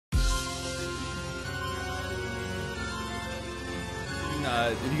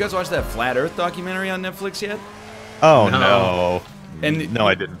Have you guys watched that Flat Earth documentary on Netflix yet? Oh no. And no,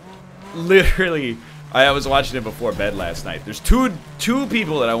 I didn't. Literally, I was watching it before bed last night. There's two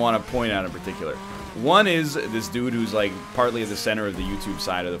people that I want to point out in particular. One is this dude who's like partly at the center of the YouTube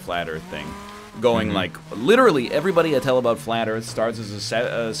side of the Flat Earth thing, going like, literally everybody I tell about Flat Earth starts as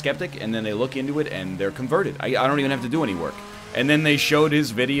a skeptic, and then they look into it and they're converted. I don't even have to do any work. And then they showed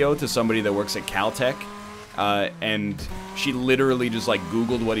his video to somebody that works at Caltech, and she literally just like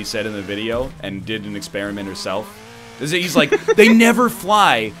Googled what he said in the video and did an experiment herself. He's like, they never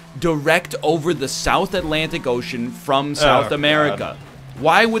fly direct over the South Atlantic Ocean from South America.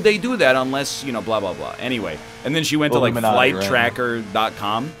 Why would they do that unless, you know, blah, blah, blah. Anyway, and then she went to, like,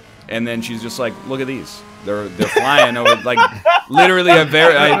 flighttracker.com, and then she's just like, look at these. They're flying over, like, literally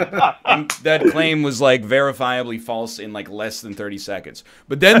that claim was, like, verifiably false in, like, less than 30 seconds.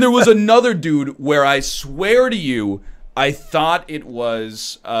 But then there was another dude where I swear to you, I thought it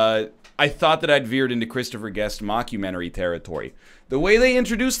was, I thought that I'd veered into Christopher Guest mockumentary territory. The way they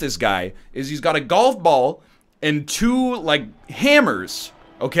introduced this guy is he's got a golf ball and two, like, hammers,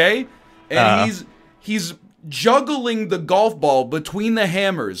 okay? And he's juggling the golf ball between the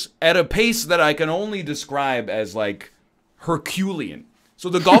hammers at a pace that I can only describe as, like, Herculean. So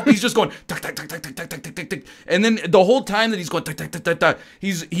the golf, he's just going, tuck, tuck, tuck, tuck, tuck, tuck, tuck, tuck, tuck. And then the whole time that he's going, tuck, tuck, tuck, tuck, tuck,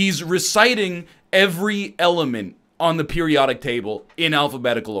 he's reciting every element on the periodic table in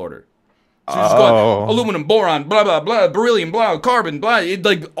alphabetical order. So he's going, aluminum, boron, blah, blah, blah, beryllium, blah, carbon, blah,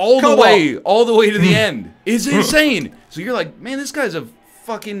 like all the way to the end. It's insane. So you're like, man, this guy's a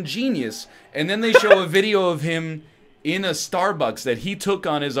fucking genius. And then they show a video of him in a Starbucks that he took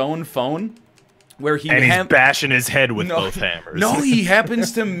on his own phone, where he's bashing his head with both hammers. No, he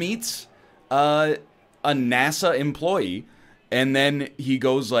happens to meet a NASA employee, and then he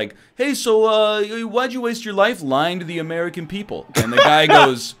goes like, hey, so why'd you waste your life lying to the American people? And the guy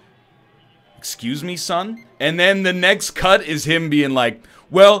goes, excuse me, son? And then the next cut is him being like,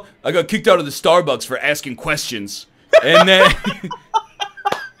 well, I got kicked out of the Starbucks for asking questions. And then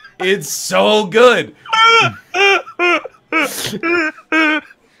it's so good.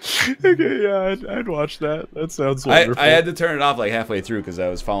 Okay, yeah, I'd watch that. That sounds wonderful. I had to turn it off like halfway through because I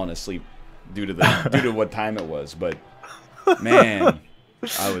was falling asleep due to what time it was. But man,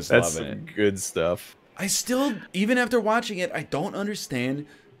 I was loving it. Good stuff. I still, even after watching it, I don't understand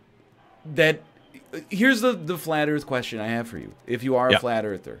that. Here's the flat Earth question I have for you. If you are a flat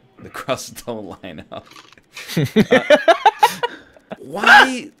earther, the crusts don't line up.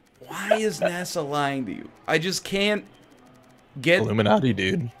 Why is NASA lying to you? I just can't get Illuminati,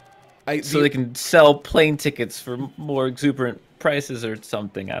 dude. So they can sell plane tickets for more exuberant prices or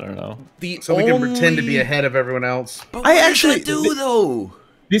something. I don't know. So we can pretend to be ahead of everyone else. But what does that do, though?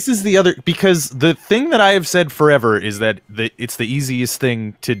 This is the other, because the thing that I have said forever is that it's the easiest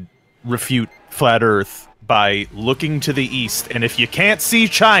thing to refute flat Earth by looking to the east, and if you can't see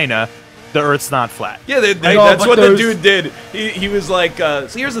China, the Earth's not flat. Yeah, that's what the dude did. He was like, so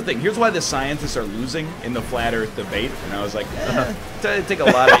here's the thing. Here's why the scientists are losing in the flat Earth debate. And I was like, I take a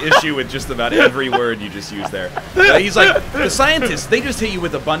lot of issue with just about every word you just used there. He's like, the scientists, they just hit you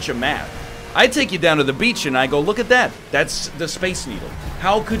with a bunch of math. I take you down to the beach and I go, look at that. That's the Space Needle.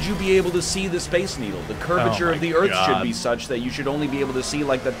 How could you be able to see the Space Needle? The curvature of the Earth should be such that you should only be able to see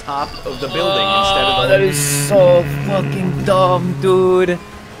like the top of the building instead of the... That is so fucking dumb, dude.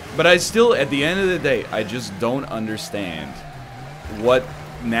 But I still, at the end of the day, I just don't understand what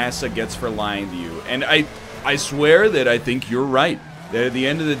NASA gets for lying to you. And I swear that I think you're right. That at the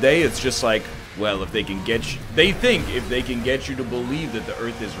end of the day, it's just like, well, if they can get you, they think if they can get you to believe that the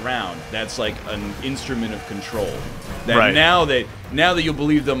Earth is round, that's like an instrument of control. That now that you'll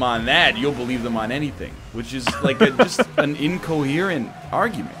believe them on that, you'll believe them on anything, which is like just an incoherent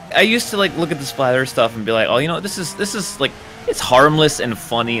argument. I used to like look at this flat Earth stuff and be like, oh, you know, this is like, it's harmless and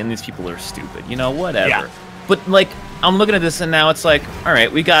funny, and these people are stupid, you know, whatever. Yeah. But like, I'm looking at this and now it's like, all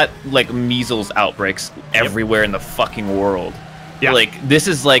right, we got like measles outbreaks everywhere in the fucking world. Yeah. Like, this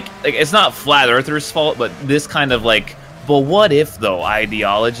is like it's not flat earthers' fault, but this kind of like, but what if though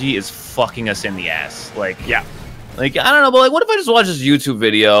ideology is fucking us in the ass? Like, like, I don't know, but like, what if I just watch this YouTube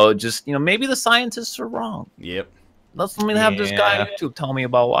video? Just, you know, maybe the scientists are wrong. Yep. Let me have this guy on YouTube tell me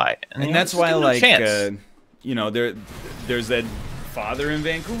about why. And that's why, like, you know, there's that father in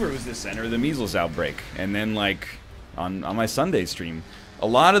Vancouver who's the center of the measles outbreak. And then, like, on my Sunday stream, a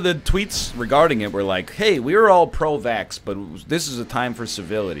lot of the tweets regarding it were like, hey, we're all pro-vax, but this is a time for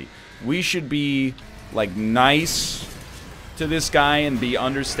civility. We should be, like, nice to this guy and be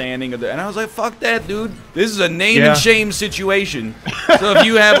understanding of the. And I was like, fuck that, dude. This is a name and shame situation. So if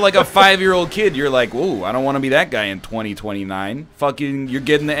you have like a 5-year-old kid, you're like, whoa, I don't want to be that guy in 2029. Fucking, you're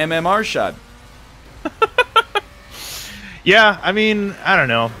getting the MMR shot. Yeah, I mean, I don't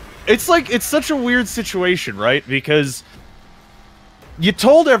know. It's like, it's such a weird situation, right? Because you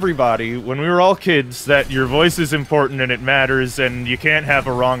told everybody when we were all kids that your voice is important and it matters and you can't have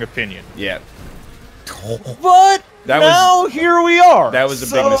a wrong opinion. Yeah. But now here we are. That was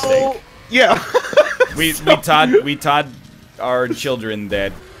a big mistake. Yeah. we taught our children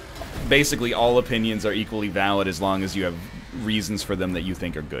that basically all opinions are equally valid as long as you have reasons for them that you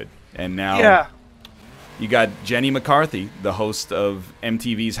think are good. And now you got Jenny McCarthy, the host of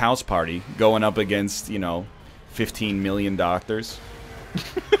MTV's House Party, going up against, you know, 15 million doctors.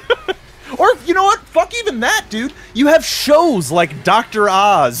 Or, you know what? Fuck even that, dude. You have shows like Dr.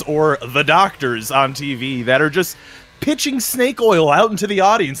 Oz or The Doctors on TV that are just pitching snake oil out into the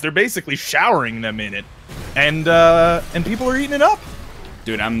audience. They're basically showering them in it. And people are eating it up.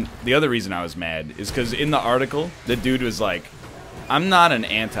 Dude, the other reason I was mad is because in the article, the dude was like, I'm not an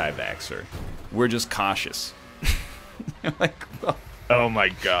anti-vaxxer. We're just cautious. Like, well, oh my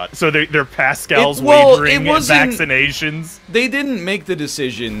god. So they're Pascal's wagering vaccinations? They didn't make the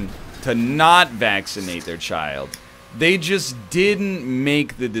decision to not vaccinate their child. They just didn't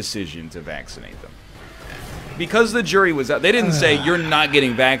make the decision to vaccinate them. Because the jury was out, they didn't say, you're not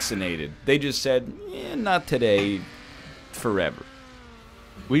getting vaccinated. They just said, not today, forever.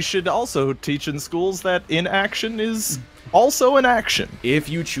 We should also teach in schools that inaction is also an action. If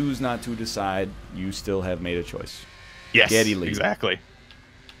you choose not to decide, you still have made a choice. Yes, Geddy Lee. Exactly.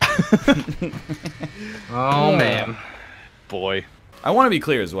 Oh, man. Boy. I want to be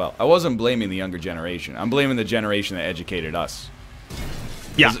clear as well. I wasn't blaming the younger generation. I'm blaming the generation that educated us.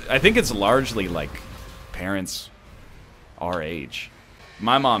 Yeah. I think it's largely, like, parents our age.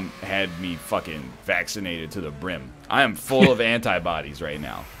 My mom had me fucking vaccinated to the brim. I am full of antibodies right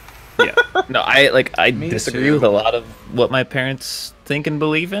now. Yeah. No, I Me disagree too. with a lot of what my parents think and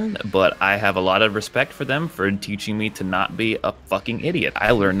believe in, but I have a lot of respect for them for teaching me to not be a fucking idiot.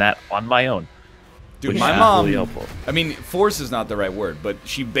 I learned that on my own. Dude, which my is mom, really helpful. I mean, force is not the right word, but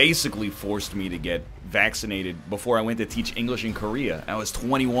she basically forced me to get vaccinated before I went to teach English in Korea. I was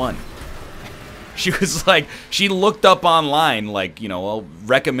 21. She was like, she looked up online, like, you know,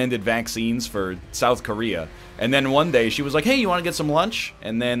 recommended vaccines for South Korea. And then one day she was like, hey, you want to get some lunch?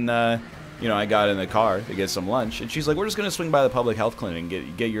 And then, you know, I got in the car to get some lunch. And she's like, we're just going to swing by the public health clinic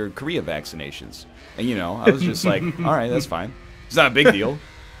and get your Korea vaccinations. And, you know, I was just like, all right, that's fine. It's not a big deal.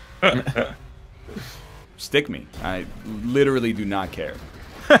 Stick me. I literally do not care.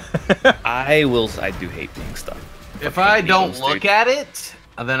 I do hate being stuck. If I don't look at it,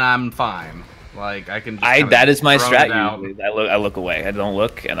 then I'm fine. Like, I can just That is my drone it strat out. usually. I look away. I don't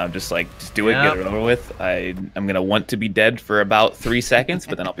look, and I'm just like, just do it, get it over with. I'm gonna want to be dead for about 3 seconds,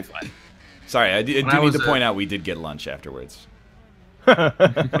 but then I'll be fine. Sorry, I do When I need was to a- point out we did get lunch afterwards. When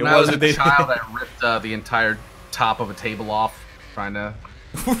I was a they- child, I ripped the entire top of a table off, trying to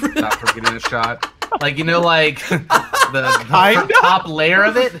stop from getting a shot. Like, you know, like the top layer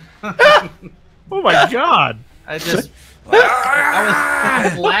of it. Oh my god. I just, I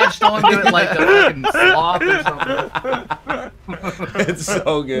was latched onto it like a fucking sloth or something. It's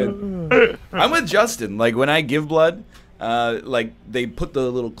so good. I'm with Justin. Like, when I give blood, like, they put the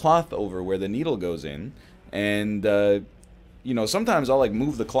little cloth over where the needle goes in, and, you know, sometimes I'll, like,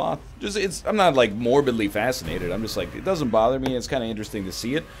 move the cloth. I'm not, like, morbidly fascinated. I'm just like, it doesn't bother me. It's kind of interesting to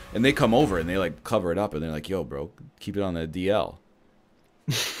see it. And they come over and they, like, cover it up, and they're like, yo, bro, keep it on the DL.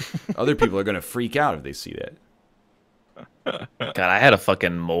 Other people are going to freak out if they see that. God, I had a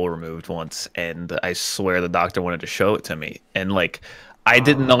fucking mole removed once, and I swear the doctor wanted to show it to me, and like, I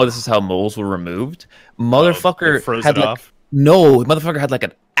didn't know this is how moles were removed. Motherfucker froze had it like, off? no, motherfucker had like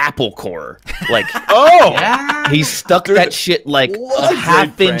an apple core. Like, Oh! Yeah. he stuck that shit like what a a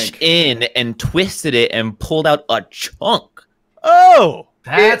half great inch prank. in and twisted it and pulled out a chunk. Oh!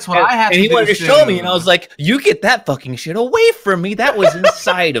 That's what I have And to he do wanted to soon. show me, and I was like, "You get that fucking shit away from me! That was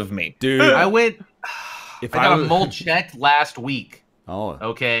inside of me." Dude, I went. if I got a was- mole checked last week. Oh,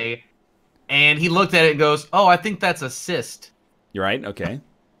 Okay, and he looked at it and goes, "Oh, I think that's a cyst." you're right? Okay.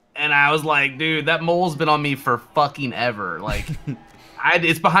 And I was like, "Dude, that mole's been on me for fucking ever. Like,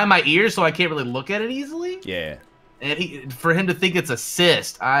 it's behind my ears, so I can't really look at it easily." Yeah. And for him to think it's a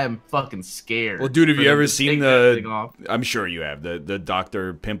cyst, I am fucking scared. Well, dude, have for you them ever to seen take that thing the... off. I'm sure you have. The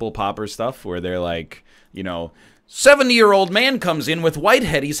Dr. Pimple Popper stuff where they're like, you know, 70-year-old man comes in with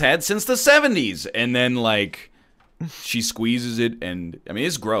whitehead he's had since the 70s. And then, like, she squeezes it, and I mean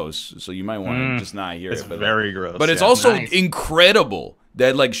it's gross, so you might want to just not hear It's it. But very gross. But it's also incredible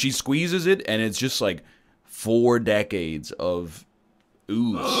that like she squeezes it, and it's just like 4 decades of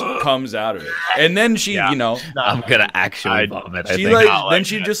ooze comes out of it, and then she, you know, I'm gonna actually vomit. she then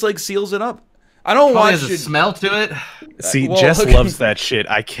she just like seals it up. I don't want to smell to it. See, well, Jess loves that shit.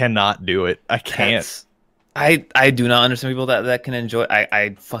 I cannot do it. I can't. I do not understand people that can enjoy.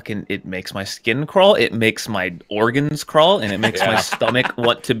 I fucking, it makes my skin crawl. It makes my organs crawl, and it makes my stomach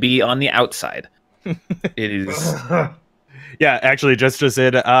want to be on the outside. It is. Yeah, actually, Jess just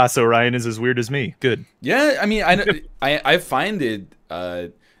said, so Ryan is as weird as me. Good. Yeah, I mean, I find it.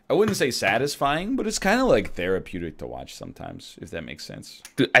 I wouldn't say satisfying, but it's kind of like therapeutic to watch sometimes, if that makes sense.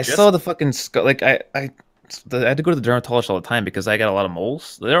 Dude, I saw the fucking like I had to go to the dermatologist all the time because I got a lot of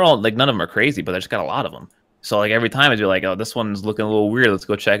moles. They're all like, none of them are crazy, but I just got a lot of them. So like every time I'd be like, oh, this one's looking a little weird. Let's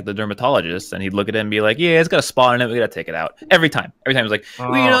go check the dermatologist. And he'd look at it and be like, yeah, it's got a spot on it. We gotta take it out. Every time he's like,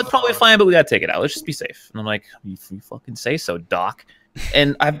 well, you know, it's probably fine, but we gotta take it out. Let's just be safe. And I'm like, you fucking say so, doc.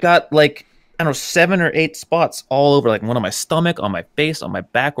 And I've got like, I don't know, 7 or 8 spots all over, like one on my stomach, on my face, on my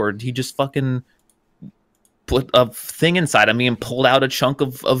back, where he just fucking put a thing inside of me and pulled out a chunk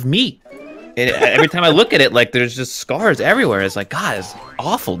of meat. And every time I look at it, like there's just scars everywhere. It's like, God, it's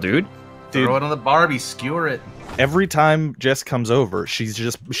awful, dude. Throw it on the Barbie, skewer it. Every time Jess comes over,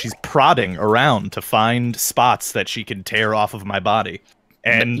 she's prodding around to find spots that she can tear off of my body.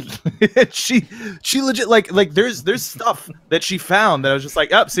 And she legit like there's stuff that she found that I was just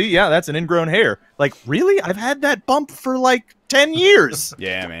like, oh, see, yeah, that's an ingrown hair. Like, really? I've had that bump for like 10 years.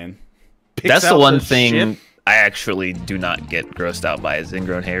 Yeah, man. That's the one thing I actually do not get grossed out by is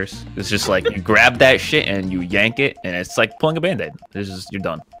ingrown hairs. It's just like you grab that shit and you yank it, and it's like pulling a band-aid. It's just, you're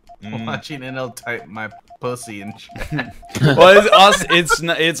done. Watching NL type my pussy and shit. Well,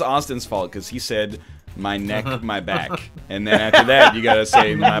 it's Austin's fault because he said my neck, my back, and then after that you gotta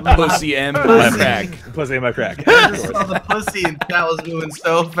say my pussy and my crack. Pussy and my crack. I just saw the pussy and that was moving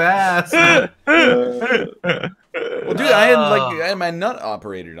so fast. Well, dude, I had my nut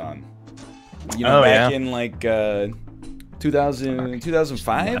operated on. You know, back in like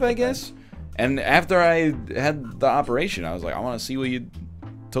 2005, I guess. And after I had the operation, I was like, I want to see what you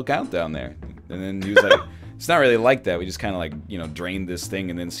took out down there. And then he was like, it's not really like that. We just kind of like, you know, drained this thing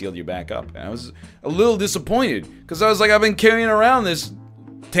and then sealed you back up. And I was a little disappointed because I was like, I've been carrying around this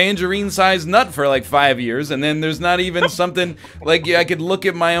tangerine-sized nut for like 5 years, and then there's not even something like I could look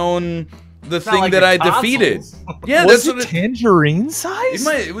at my own thing like that I defeated. Yeah, was it tangerine size?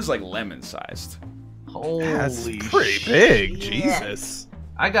 It was like lemon sized. Holy, that's pretty big. Jesus.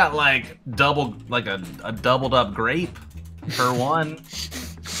 I got like a doubled up grape for one.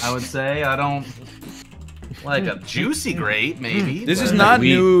 I would say I don't like a juicy grape, maybe. This is not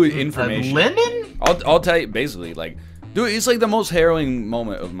new information. Lemon? I'll tell you basically, like, dude, it's like the most harrowing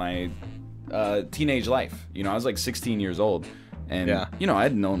moment of my teenage life. You know, I was like 16 years old, and you know, I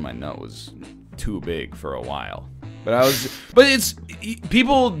had known my nut was too big for a while. But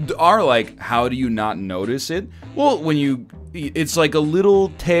people are like, how do you not notice it? Well, it's like a little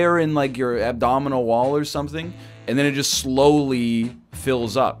tear in like your abdominal wall or something, and then it just slowly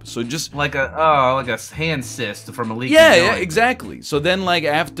fills up. So just like a hand cyst from a leaky yeah, exactly. So then like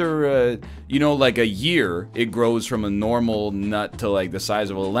after you know, like a year, it grows from a normal nut to like the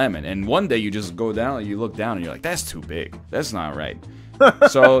size of a lemon. And one day you just go down, you look down, and you're like, that's too big. That's not right.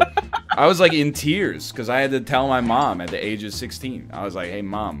 So I was like in tears because I had to tell my mom at the age of 16. I was like, hey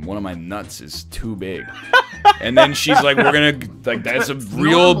mom, one of my nuts is too big. And then she's like, we're gonna, like, that's a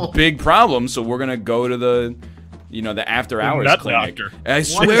real big problem, so we're gonna go to the, you know, the after hours clinic. And I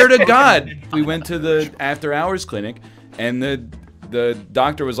swear to God, we went to the after hours clinic, and the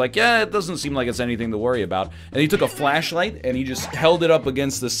doctor was like, yeah, it doesn't seem like it's anything to worry about. And he took a flashlight and he just held it up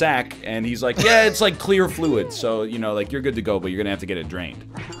against the sack, and he's like, yeah, it's like clear fluid, so, you know, like, you're good to go, but you're gonna have to get it drained.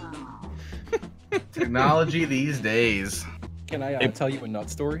 Technology these days. Can I tell you a nut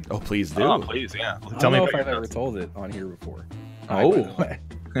story? Oh, please do. Oh, please, yeah. Tell me if I've ever told it on here before. Oh. But,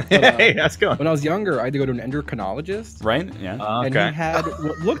 hey, that's good. When I was younger, I had to go to an endocrinologist. Right? Yeah. And he had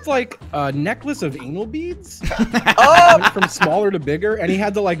what looked like a necklace of anal beads. Went from smaller to bigger, and he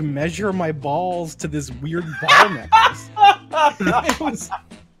had to like measure my balls to this weird ball necklace.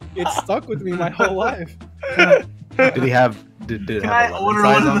 It stuck with me my whole life. Did he have? Did it have I order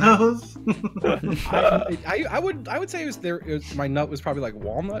one of those? I would say my nut was probably like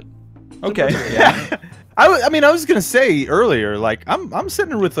walnut. Okay. Yeah. I mean, I was gonna say earlier, like I'm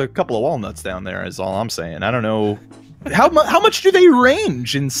sitting with a couple of walnuts down there. Is all I'm saying. I don't know how much do they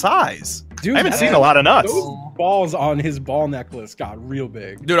range in size. Dude, I haven't seen a lot of nuts. Those balls on his ball necklace got real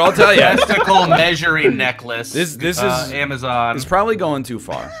big. Dude, I'll tell you. Testicle measuring necklace. This is Amazon. It's probably going too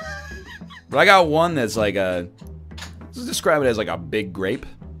far. But I got one that's like a. Let's describe it as like a big grape.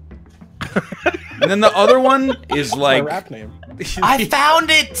 And then the other one is like. My rap name. I found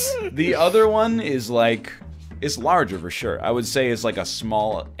it. The other one is like. It's larger for sure. I would say it's like a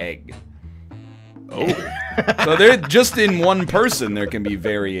small egg. Oh. So they're just in one person. There can be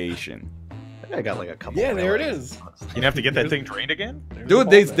variation. I got like a couple. Yeah, there it is. You have to get that thing drained again? Dude,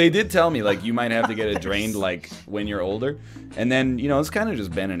 they did tell me like you might have to get it drained like when you're older, and then you know it's kind of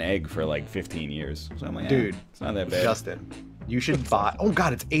just been an egg for like 15 years. So I'm like, Dude, it's not that bad. Justin, you should buy. Oh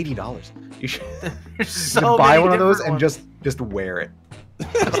God, it's $80. You should, So buy many one of those different and just wear it.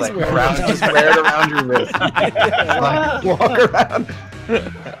 Just like just wear it around your wrist. Like, walk around.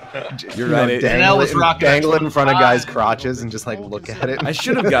 You're right. Dangle it in front of guys' crotches and just like look at it. I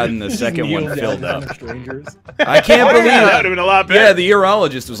should have gotten the second Kneel one down filled in up. front of strangers. I can't believe That that. would have been a lot better. Yeah, the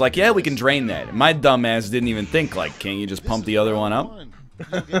urologist was like, "Yeah, we can drain that." My dumb ass didn't even think like, "Can't you just pump the other one up?"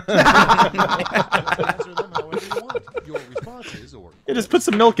 You just put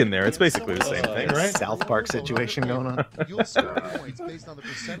some milk in there. It's basically the same thing, right? South Park situation going on.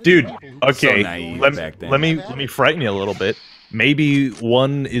 Dude, So okay. naive Let back then. me frighten you a little bit. Maybe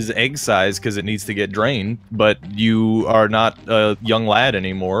one is egg size because it needs to get drained, but you are not a young lad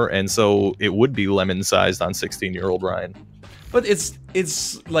anymore, and so it would be lemon sized on 16-year-old Ryan. But it's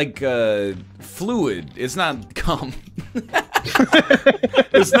like fluid. It's not cum.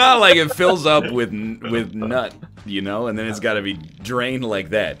 It's not like it fills up with nut, you know, and then it's got to be drained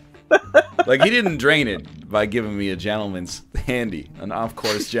like that. Like he didn't drain it by giving me a gentleman's handy, an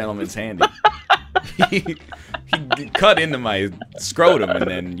off-course gentleman's handy. He cut into my scrotum and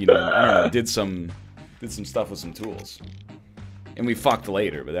then, you know, I don't know, did some stuff with some tools. And we fucked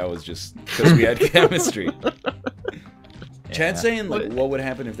later, but that was just because we had chemistry. Chad's saying, like, what would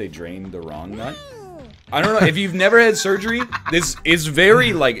happen if they drained the wrong nut? I don't know. If you've never had surgery, this is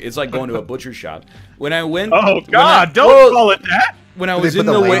very, like, it's like going to a butcher shop. When I went... Oh, God, don't call it that! When I Did was they in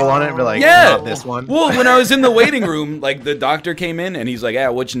put the label on it and be like, yeah, not this one? Well, when I was in the waiting room, like, the doctor came in, and he's like, yeah,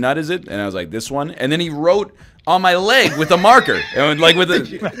 which nut is it? And I was like, this one. And then he wrote on my leg with a marker, and like with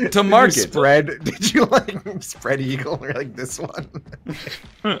a to mark it. Did you like spread eagle or like this one?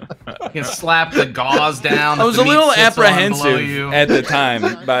 You can slap the gauze down. I was a little apprehensive at the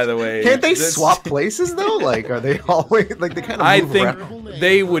time, by the way. Can't they swap places though? Like, are they always like they kind of? I move think around?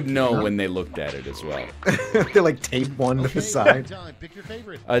 they would know when they looked at it as well. They like tape one to the side.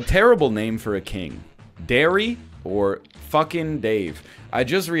 A terrible name for a king. Dairy or fucking Dave. I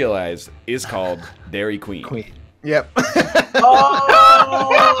just realized is called Dairy Queen. Yep. Oh,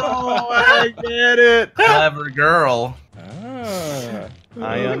 I get it. Clever girl. I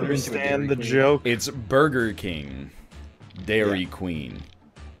understand the joke. It's Burger King. Dairy Queen.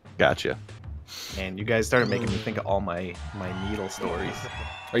 Gotcha. And you guys started making me think of all my needle stories.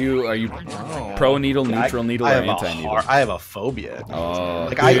 Are you pro needle, neutral needle, or anti needle? I have a phobia. Oh,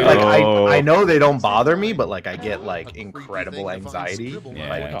 Like I know they don't bother me, but like I get like incredible anxiety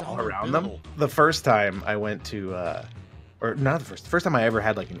like around them. The first time I went to or not the first time I ever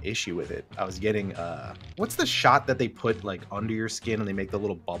had like an issue with it, I was getting what's the shot that they put like under your skin and they make the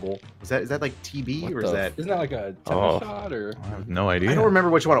little bubble? Is that like TB or is that Isn't that like a tetanus shot or? I have no idea. I don't remember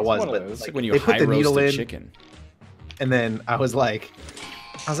which one it was, One of but those. It's like when you they put high the needle roast a in, chicken. and then I was like,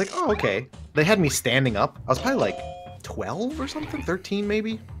 oh, okay. They had me standing up. I was probably like 12 or something, 13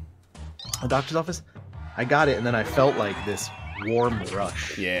 maybe. A doctor's office. I got it, and then I felt like this warm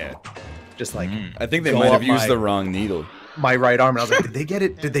rush. Yeah. Just like I think they go might have up used my- the wrong needle. my right arm, and I was like, did they get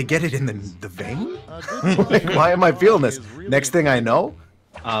it? Did they get it in the vein? Like, why am I feeling this? Next thing I know,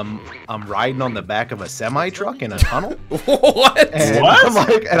 I'm riding on the back of a semi truck in a tunnel. What? And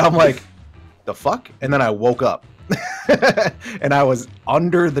I'm like, the fuck? And then I woke up. And I was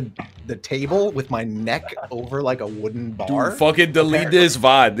under the table with my neck over like a wooden bar. Dude, fucking delete this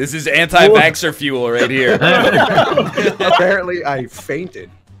VOD. This is anti-vaxxer fuel right here. Apparently, I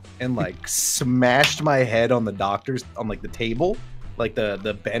fainted and like smashed my head on the like the table, like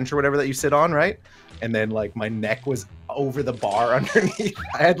the bench or whatever that you sit on, right? And then like my neck was over the bar underneath.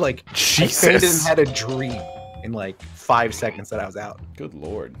 I had like I fainted and had a dream in like 5 seconds that I was out. Good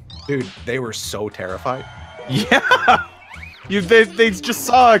lord. Dude, they were so terrified. Yeah. They just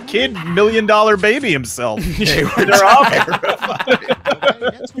saw a kid $1 million baby himself. They're all terrified.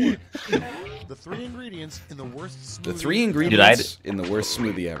 The three ingredients in the worst smoothie. The three ingredients in the worst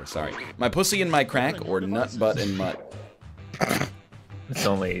smoothie ever. Sorry. My pussy and my crack, or nut, butt, and mutt. It's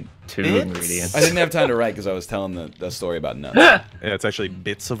only 2 Bits? ingredients. I didn't have time to write because I was telling the story about nuts. Yeah, it's actually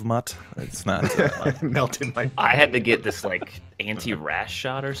bits of mutt. It's not. Melted my. I had to get this like anti-rash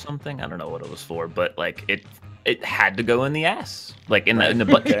shot or something. I don't know what it was for, but like it had to go in the ass, like in the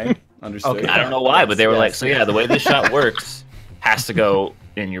butt. Okay, understood. Okay. I don't know why, but they were like, Yes, so yeah, the way this shot works has to go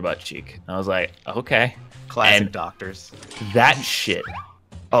in your butt cheek. I was like, okay. Classic And doctors. that shit.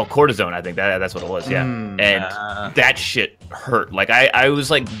 Oh, cortisone, I think that's what it was, yeah. And that shit hurt. Like I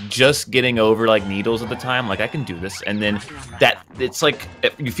was like just getting over like needles at the time. Like I can do this, and then it's like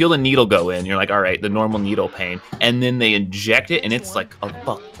if you feel the needle go in, you're like, all right, the normal needle pain, and then they inject it, and it's like a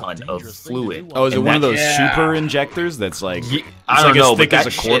fuck ton of fluid. Oh, is it And one of that- those super injectors that's like I don't like know, as thick but as a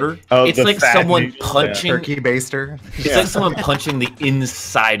that quarter? shit- Oh, it's the like fat someone needle, yeah. punching. Turkey baster. It's like someone punching the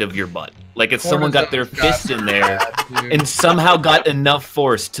inside of your butt. Like if someone got their fist in there and somehow got enough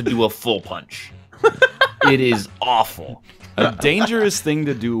force to do a full punch. It is awful. A dangerous thing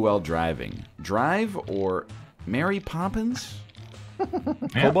to do while driving: drive or Mary Poppins?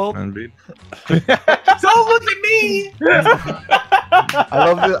 Cobalt? Don't look at me.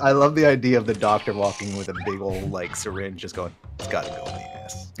 I love the idea of the doctor walking with a big old like syringe, just going, "It's got to go in the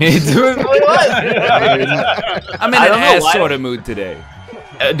ass." It really was. I'm in I an don't know ass why- sort of mood today.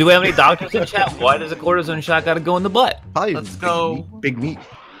 Do we have any doctors in chat? Why does a cortisone shot got to go in the butt? Probably Let's big go. meat, Big meat.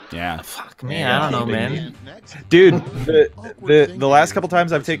 Yeah. Fuck man, I don't know, man. Dude, the last couple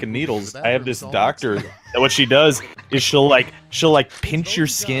times I've taken needles, I have this doctor that what she does is she'll pinch your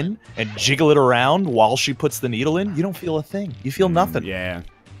skin and jiggle it around while she puts the needle in. You don't feel a thing. You feel nothing. Yeah.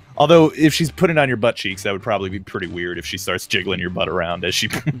 Although if she's putting it on your butt cheeks, that would probably be pretty weird if she starts jiggling your butt around as she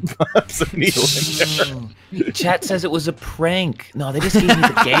puts a needle in there. Chat says it was a prank. No, they just gave me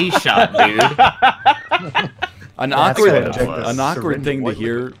the gay shot, dude. An That's awkward, what it was. an awkward Syringe thing to white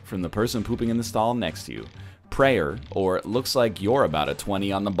hear from the person pooping in the stall next to you. Prayer, or it looks like you're about a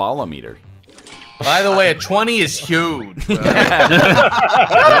 20 on the ballometer. By the way, a 20 is huge.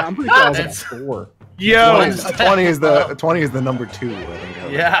 Yeah, I'm pretty sure I was like a 4. Yo, 20 is the number 2. I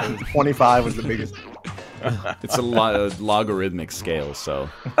think. Yeah. 25 was the biggest. It's a logarithmic scale, so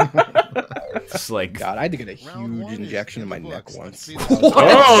it's like God, I had to get a huge injection in my neck once.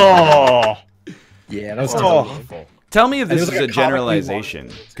 oh, Yeah, that was Oh. awful. Tell me if And it this was is like a a comically generalization,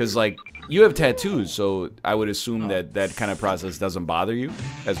 because like you have tattoos, so I would assume that that kind of process doesn't bother you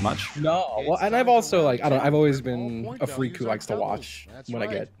as much. No, well, and I've also like I've always been a freak who likes to watch when I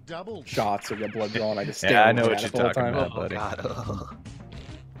get shots or get blood drawn. I just stare yeah, I know at what it you're the whole talking time. about, buddy. God.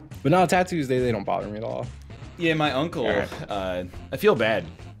 But no, tattoos they don't bother me at all. Yeah, my uncle. I feel bad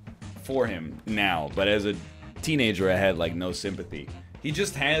for him now, but as a teenager, I had like no sympathy. He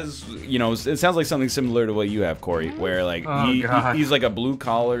just has, you know, it sounds like something similar to what you have, Corey, where like God. he's like a blue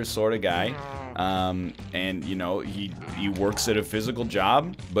collar sort of guy, and you know he works at a physical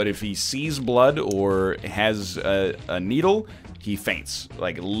job, but if he sees blood or has a needle, he faints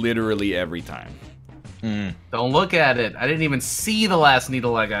like literally every time. Don't look at it. I didn't even see the last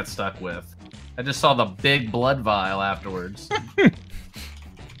needle I got stuck with. I just saw the big blood vial afterwards. I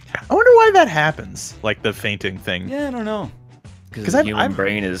wonder why that happens, like the fainting thing. Yeah, I don't know. Because 'Cause the I've- human I've-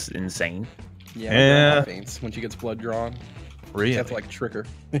 brain is insane. Yeah, my Yeah. grandma faints when she gets blood drawn. Really? You have to like trick her.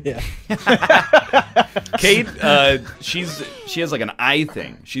 Yeah. Kate, she has like an eye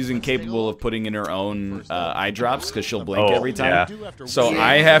thing. She's incapable of putting in her own eye drops because she'll blink Oh, every time. yeah. So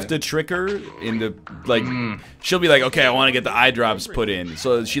I have to trick her into like, she'll be like, okay, I want to get the eye drops put in.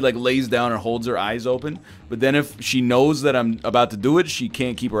 So she like lays down and holds her eyes open. But then if she knows that I'm about to do it, she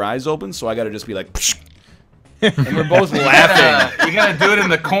can't keep her eyes open. So I got to just be like, psh. And we're both laughing. You gotta do it in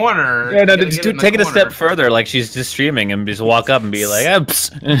the corner. Yeah, no, You gotta just get it in the take it a step corner. further, like she's just streaming, and just walk up and be like, You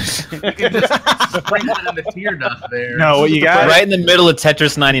can just sprinkle it in the tear duct there. No, what you got? right in the middle of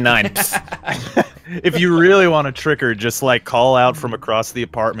Tetris 99. If you really want to trick her, just like call out from across the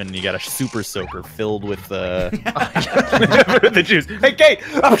apartment, and you got a super soaker filled with the juice. Hey, Kate!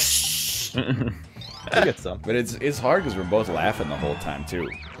 Oh, shh. I'll get some. But it's hard because we're both laughing the whole time too.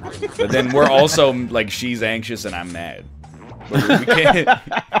 But then we're also like, she's anxious and I'm mad. But we can't.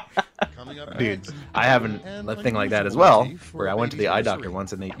 Dude, I have a thing like that as well, where I went to the eye doctor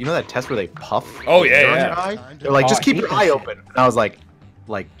once, and you know that test where they puff? Oh, yeah, air in yeah. your eye? They're like, just I keep hate your that eye shit. open. And I was like,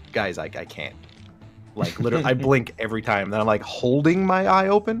 guys, I can't. Like, literally, I blink every time. Then I'm like holding my eye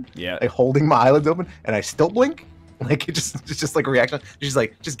open, Yeah. like holding my eyelids open, and I still blink. Like, it's just like a reaction. She's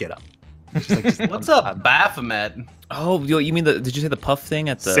like, just get up. She's like, What's up, Baphomet? Oh, you mean did you say the puff thing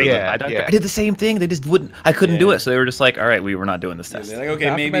at the Yeah, eye doctor? yeah. I did the same thing. They just wouldn't. I couldn't do Yeah. it, so they were just like, "All right, we're not doing this test." They're like, okay,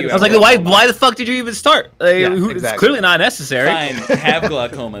 Yeah, maybe I you I was have like, glaucoma. why the fuck did you even start? Like, Yeah, It's exactly. clearly not necessary. Fine, have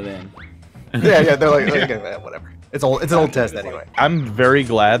glaucoma then. yeah, they're like, okay, whatever. It's an old test anyway. I'm very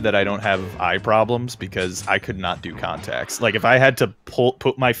glad that I don't have eye problems because I could not do contacts. Like if I had to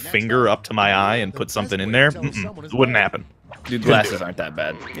put my finger up to my eye and put something in there, it wouldn't happen. Dude, glasses aren't that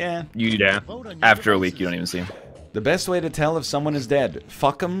bad. Yeah. After a week, you don't even see them. The best way to tell if someone is dead,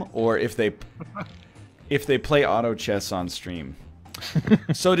 fuck them, or if they play auto chess on stream.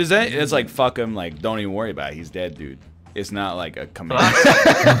 So does that? It's like fuck him. Like don't even worry about it. He's dead, dude. It's not like a command.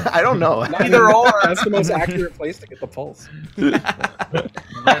 I don't know. Either or. That's the most accurate place to get the pulse.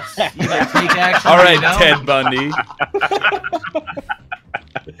 Let's either take action. All or right, don't. Ted Bundy.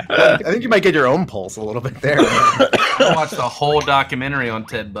 I think you might get your own pulse a little bit there. I watched the whole documentary on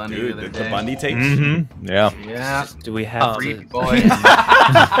Ted Bundy Dude, the other the day. Bundy tapes. Mm-hmm. Yeah. Yeah. Do we have Creepy to... boy.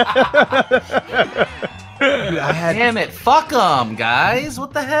 Dude, Damn it! Fuck them, guys.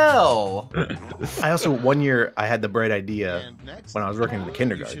 What the hell? I also one year I had the bright idea when I was working in the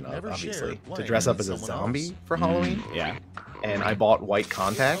kindergarten, obviously, to dress up as a zombie for Halloween. Yeah. And I bought white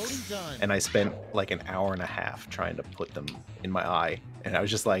contacts, and I spent like an hour and a half trying to put them in my eye, and I was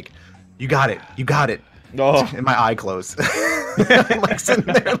just like, "You got it, you got it." Oh. And my eye closed, like sitting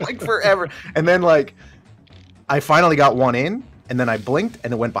there like forever, and then like I finally got one in, and then I blinked,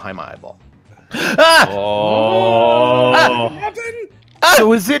 and it went behind my eyeball. Oh.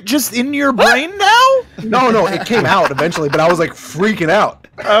 So is it just in your brain now? No, it came out eventually, but I was like freaking out.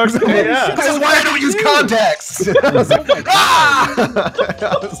 Oh, yeah. This is why I don't use contacts. I was like, ah!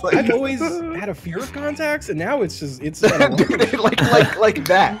 I was like, I've always had a fear of contacts, and now it's just it's. dude, like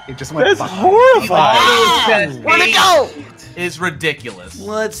that. It just went. That's behind. horrifying. Where'd it go? Is ridiculous.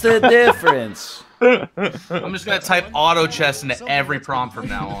 What's the difference? I'm just gonna type auto chess into every prompt from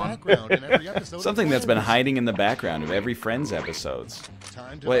now on. Something that's been hiding in the background of every Friends episodes.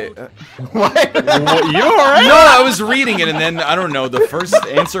 Wait. What? You alright? No, I was reading it, and then I don't know. The first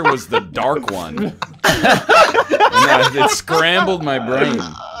answer was the dark one. And it scrambled my brain.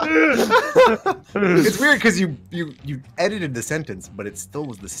 It's weird because you edited the sentence, but it still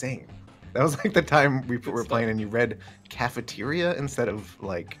was the same. That was like the time we were playing and you read cafeteria instead of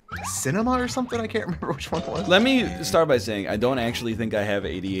like cinema or something. I can't remember which one it was. Let me start by saying I don't actually think I have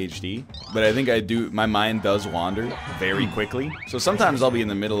ADHD, but I think I do. My mind does wander very quickly. So sometimes I'll be in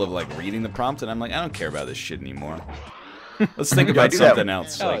the middle of like reading the prompt and I'm like, I don't care about this shit anymore. Let's think about do that. something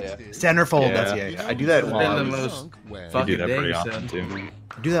else. Like, Centerfold. Yeah. That's I do that It's while been the I most I fucking do that pretty day, often so. too.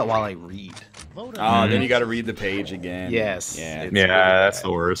 do that while I read. oh, then you got to read the page again. Yes. Yeah. It's Yeah, really that's bad.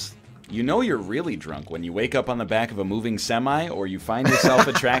 the worst. You know you're really drunk when you wake up on the back of a moving semi or you find yourself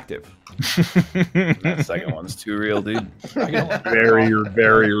attractive. That second one's too real, dude. Very,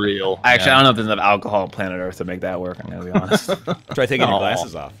 very real. Actually, I don't know if there's enough alcohol on planet Earth to make that work. I'm gonna be honest. Try taking your Aw.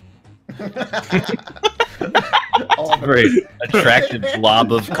 glasses off. Very attractive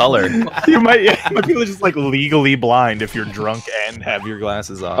blob of color. You might be just like legally blind if you're drunk and have your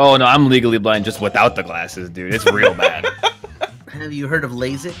glasses off. Oh no, I'm legally blind just without the glasses, dude. It's real bad. Have you heard of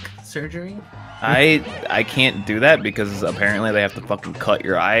LASIK surgery? I can't do that because apparently they have to fucking cut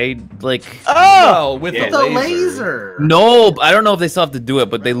your eye. Like, Oh, with Yeah. the The laser. laser. no, I don't know if they still have to do it,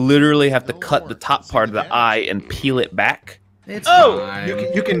 but they literally have to cut the top part of the eye and peel it back. It's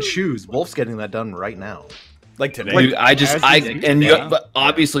You fine. can choose. Wolf's getting that done right now. Like today. Dude, and you, Yeah. but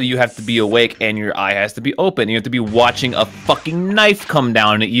obviously you have to be awake and your eye has to be open. You have to be watching a fucking knife come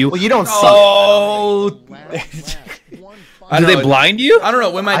down at you. Well, you don't see Oh. I Do don't they know. blind you? I don't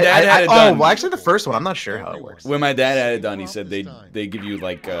know. When my it. dad had it Oh, done. well, actually, the first one. I'm not sure how it works. When my dad had it done, he said they give you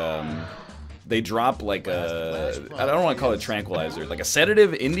like they drop like a I don't want to call it tranquilizer, like a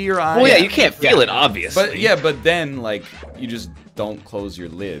sedative into your eye. Well, yeah, you can't feel it, obviously. But yeah, but then like you just don't close your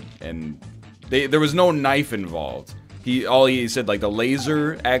lid, and there was no knife involved. He said like the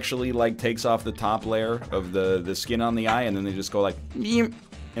laser actually like takes off the top layer of the skin on the eye, and then they just go like, "Meep,"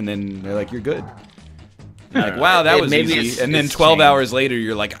 and then they're like, you're good. And like, wow, that was maybe easy. And then it's 12 changed. hours later,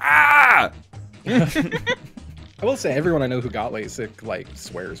 you're like, ah! I will say everyone I know who got LASIK like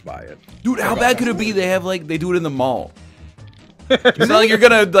swears by it. Dude, how bad could it be? They do it in the mall. It's not like you're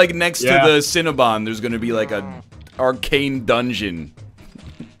gonna like next to the Cinnabon. There's gonna be like a arcane dungeon.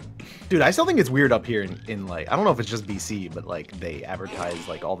 Dude, I still think it's weird up here in like, I don't know if it's just BC, but like they advertise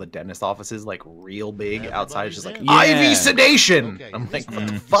like all the dentist offices like real big outside. It's just like Yeah. IV sedation. I'm like, what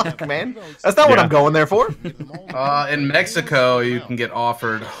the fuck, man? That's not what I'm going there for. In Mexico, you can get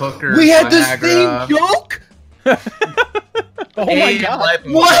offered hookers. We had the Viagra, same joke. Oh my and god! life-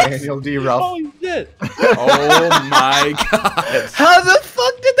 What? Daniel D. Ruff. Holy shit! Oh my god. how the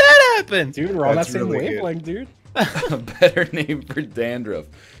fuck did that happen? Dude, we're on that That's same really good. wavelength, dude. A better name for dandruff.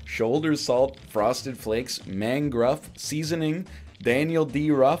 Shoulder salt, frosted flakes, mangruff, seasoning, Daniel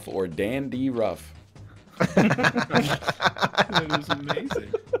D. Ruff, or Dan D. Ruff. That is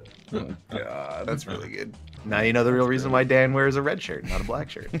amazing. Oh, God, that's really good. Now you know the real reason why Dan wears a red shirt, not a black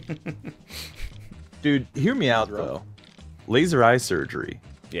shirt. Dude, hear me out though. Laser eye surgery.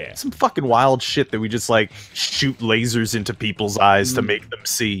 Yeah. Some fucking wild shit that we just like shoot lasers into people's eyes to make them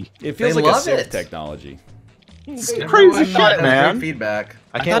see. It feels They like a love sick it. technology. It's crazy shit, Great man. feedback.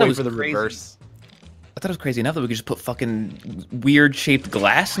 I thought can't it wait was for the crazy. reverse. I thought it was crazy enough that we could just put fucking weird shaped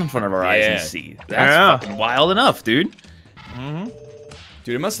glass in front of our eyes Yeah. and see. That's fucking wild enough, dude.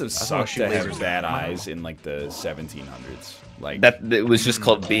 Dude, it must have wanna sucked shoot to have lasers bad out. eyes in like the 1700s. Like That it was just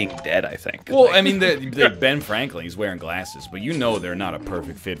called being dead, I think. Well, I mean, Ben Franklin, he's wearing glasses, but you know they're not a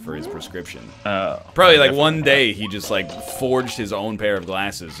perfect fit for his prescription. Probably like one day he just like forged his own pair of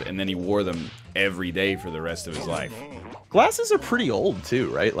glasses and then he wore them every day for the rest of his life. Glasses are pretty old too,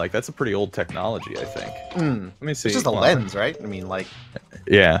 right? Like that's a pretty old technology, I think. Let me see. It's just a Hold on. lens, right? I mean, like,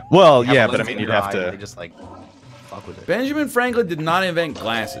 Yeah. Well, have a yeah, but I lens mean, in you'd your have eye and to. they just like fuck with it. Benjamin Franklin did not invent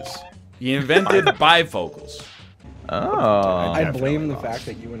glasses. He invented bifocals. Oh. I blame the fact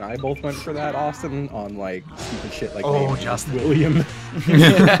that you and I both went for that, Austin, on like stupid shit like Oh, naming Justin. William.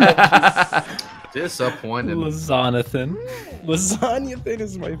 Disappointed. Lazonathan. Lasagna thing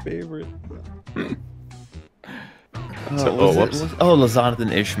is my favorite. Oh,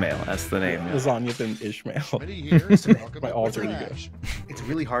 Lazonathan Ishmael. That's the name. Lasagna thing Ishmael. Many years to welcome My to alter ego. Quiplash. It's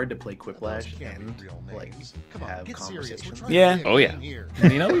really hard to play Quiplash Can't and be real like names. Come on, have get serious. We're conversations. trying Yeah. to get Oh, yeah. in here.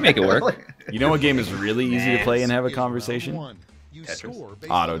 You know, we make it work. You know what game is really easy to play and have a Is round conversation? one. You Tetris. score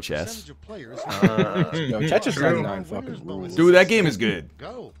based Auto on the chess. percentage of players No, Tetris 99 fucking rules. Dude, that game is good.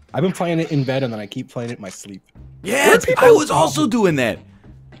 Go. I've been playing it in bed and then I keep playing it in my sleep. Yeah, I was also doing that.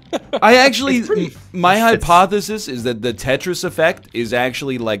 I actually, my hypothesis is that the Tetris effect is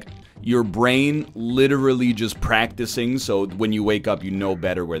actually like your brain literally just practicing, so when you wake up, you know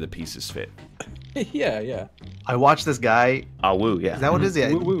better where the pieces fit. Yeah, yeah. I watched this guy. Ah, woo, yeah. Is that what it is?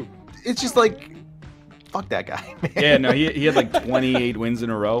 Yeah. Woo woo. It's just like, fuck that guy, man. Yeah, no, he had like 28 wins in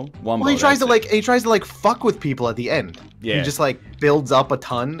a row. Well, he tries to like fuck with people at the end. Yeah. He just like builds up a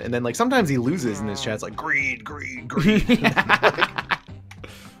ton, and then like sometimes he loses, and his chat's like greed, greed, greed.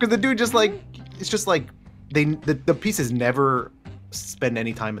 Because the dude just like, it's just like the pieces never spend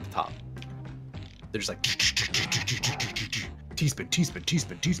any time at the top. They're just like T-spin, T-spin,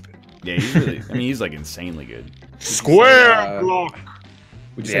 T-spin, T-spin. Yeah, he's really, I mean, he's like insanely good. Square block.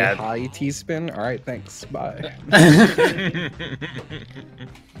 Would you Yeah. say hi T-spin? All right, thanks. Bye.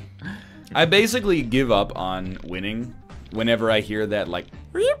 I basically give up on winning whenever I hear that like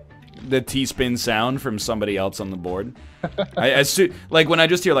the T-spin sound from somebody else on the board. Like when I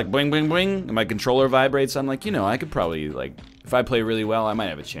just hear like bling bling bling and my controller vibrates, I'm like, you know, I could probably like if I play really well, I might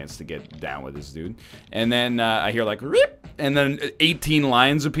have a chance to get down with this dude. And then I hear like rip, and then 18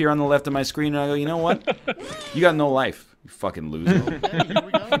 lines appear on the left of my screen, and I go, you know what? You got no life, you fucking loser. Okay, here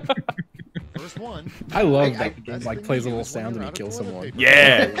we go. First one. I love Hey, that the game best like thing plays a you little use when sound you're and he out of kills toilet someone. paper.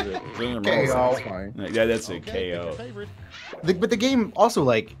 Yeah. That's fine. Yeah, that's a Okay, pick KO. a favorite. But the game also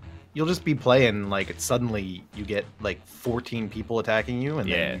like, you'll just be playing like suddenly you get like 14 people attacking you, and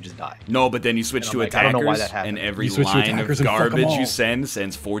Yeah. then you just die. No, but then you switch And to I'm like, I don't know why attackers, that happened. and every You switch to line of attackers and fuck 'em garbage you all. send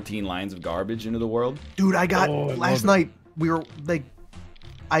sends 14 lines of garbage into the world. Dude, I got Oh, I last love it. night. We were like,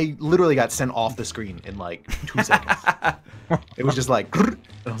 I literally got sent off the screen in like 2 seconds. It was just like, and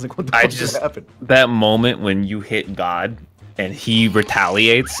I was like, what the I fuck just- just happened? That moment when you hit God and he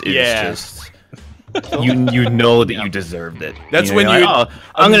retaliates is Yeah. just you know that you deserved it. That's You know, when you're you- like, oh,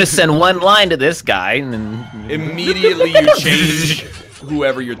 I'm gonna send one line to this guy and then Immediately you change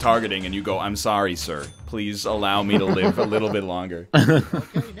whoever you're targeting and you go, I'm sorry, sir. Please allow me to live a little bit longer.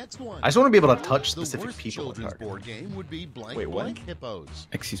 Okay, next one. I just want to be able to touch The specific worst people with children's target. board game would be blank Wait, what? blank hippos.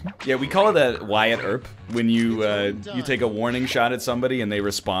 excuse me. Yeah, we call it a Wyatt Earp when you take a warning shot at somebody and they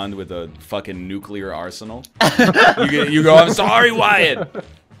respond with a fucking nuclear arsenal. you go, I'm sorry, Wyatt.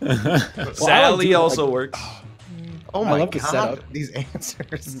 Sally do, also works. Oh I my love the god, setup. these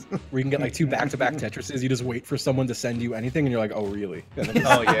answers. Where you can get like 2 back-to-back Tetrises. You just wait for someone to send you anything, and you're like, oh really? And then,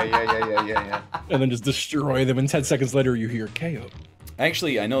 Oh yeah. and then just destroy them. And 10 seconds later, you hear KO.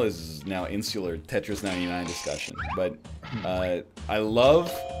 Actually, I know this is now insular Tetris 99 discussion, but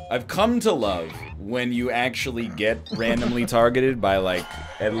I've come to love when you actually get randomly targeted by like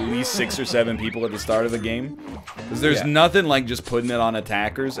at least 6 or 7 people at the start of the game. Because there's nothing like just putting it on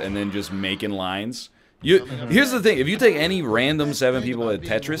attackers and then just making lines. Here's the thing, if you take any random 7 people at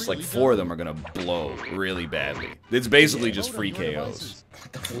Tetris, like 4 of them are gonna blow really badly. It's basically just free KOs.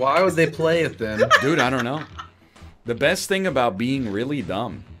 Why would they play it then? Dude, I don't know. The best thing about being really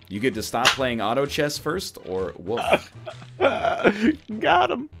dumb, you get to stop playing auto chess first, or woof.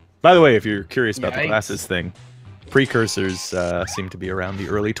 Got him. By the way, if you're curious about the Yikes. glasses thing, precursors seem to be around the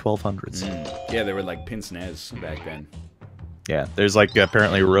early 1200s. Yeah, they were like pince-nez back then. Yeah, there's like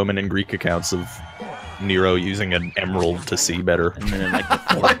apparently Roman and Greek accounts of Nero using an emerald to see better. And then in like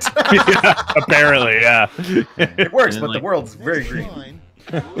the What? Yeah, apparently, yeah. It works, And but like- the world's very green.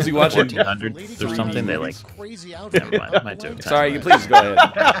 Was he watching? 1400s or something, they like. Crazy Never mind, my joke. Sorry, please go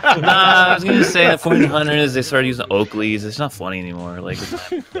ahead. Nah, I was gonna say that 1400s they started using Oakleys. It's not funny anymore. Like,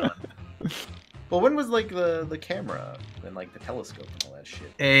 it's not done. Well, when was like the camera and like the telescope and all that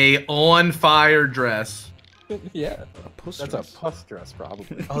shit? A on fire dress. Yeah, Puss that's dress. a puss dress,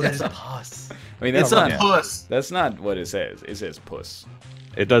 probably. Oh, that's a pus. I mean, that's Yeah, not. Puss. That's not what it says. It says puss.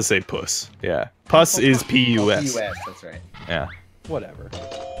 It does say puss. Yeah. Puss is P-U-S. US, that's right. Yeah. Whatever.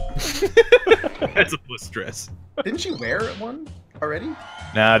 That's a puss dress. Didn't you wear one already?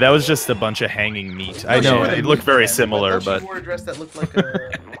 Nah, that was just a bunch of hanging meat. I know, it looked very similar, but... You wore a dress that looked like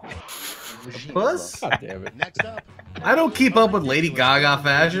a Puss? God damn it. Next up. I don't keep up with Lady Gaga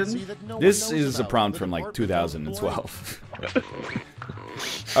fashion. This is a prompt from like 2012.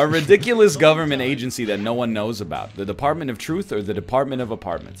 A ridiculous government agency that no one knows about. The Department of Truth or the Department of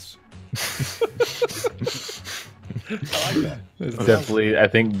Apartments? It's definitely, I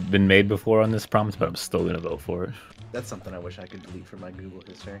think, been made before on this prompt, but I'm still gonna vote for it. That's something I wish I could delete from my Google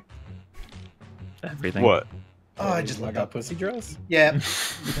history. Everything. What? Oh, I just I looked got up. pussy dress. Yeah.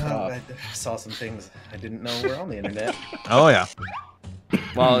 I saw some things I didn't know were on the internet. Oh, yeah.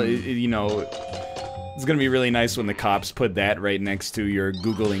 Well, you know, it's gonna be really nice when the cops put that right next to your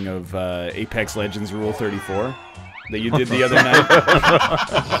Googling of Apex Legends Rule 34 that you did the other night.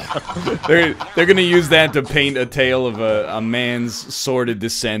 they're gonna use that to paint a tale of a man's sordid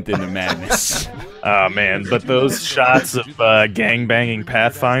descent into madness. Oh, man, but those shots of gang-banging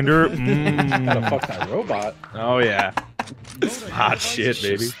Pathfinder... Gotta Mm. fuck that robot. Oh, yeah. Hot shit,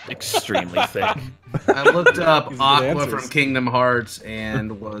 baby. Extremely thick. I looked up These are the Aqua answers. from Kingdom Hearts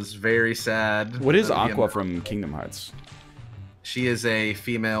and was very sad. What is at the Aqua end. from Kingdom Hearts? She is a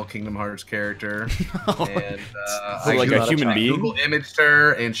female Kingdom Hearts character. And So like a human being? Google imaged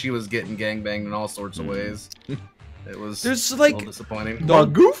her, and she was getting gangbanged in all sorts of ways. It was There's a like little disappointing.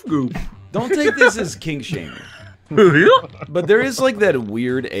 Goof goof. don't take this as king shaming. But there is like that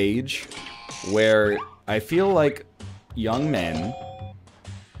weird age where I feel like young men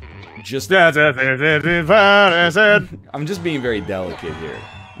just I'm just being very delicate here.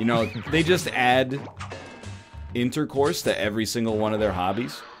 You know, they just add intercourse to every single one of their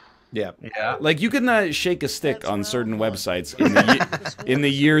hobbies. Yeah. Yeah. Like you could not shake a stick on certain websites in the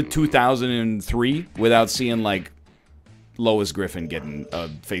year 2003 without seeing like Lois Griffin getting a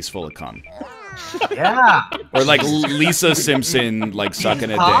face full of cum. Yeah. Or like Lisa Simpson like sucking a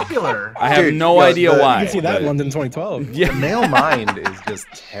dick. Popular. I have Dude, no yo, idea the- why. You can see that in but- London 2012. The Yeah, male mind is just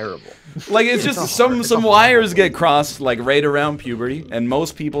terrible. like it's just some wires get crossed like right around puberty, and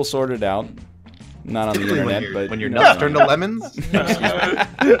most people sort it out. Not on the Typically internet, but when your you nuts know. turn to lemons. I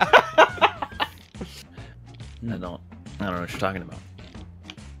don't know what you're talking about.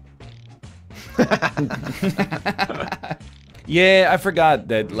 Yeah, I forgot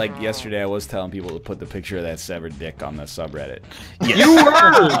that like yesterday I was telling people to put the picture of that severed dick on the subreddit. You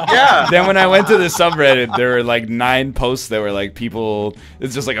were, yeah. Then when I went to the subreddit, there were like 9 posts that were like people.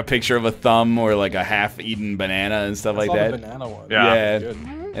 It's just like a picture of a thumb or like a half-eaten banana and stuff I like saw that. the banana one. Yeah. Good.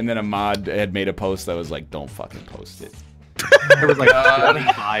 And then a mod had made a post that was like, "Don't fucking post it." There was like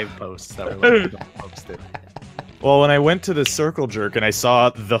 25 posts that were like, don't post it. Well, when I went to the Circle Jerk and I saw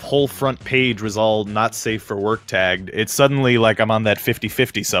the whole front page was all not safe for work tagged, it's suddenly like I'm on that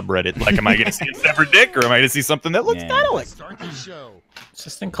 50-50 subreddit. Like, am I going to see a severed dick or am I going to see something that looks Yeah. kind of like... Start the show. It's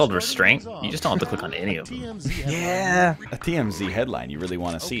this thing called restraint. You just don't have to click on any of them. Yeah. A TMZ headline you really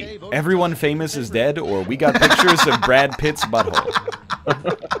want to see. Everyone famous is dead, or we got pictures of Brad Pitt's butthole.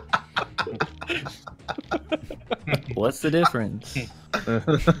 What's the difference?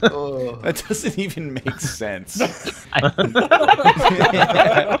 Oh. That doesn't even make sense.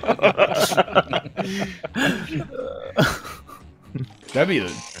 That'd be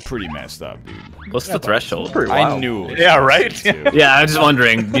pretty messed up, dude. What's the threshold? I knew. It was Yeah, right? too. Yeah, I'm just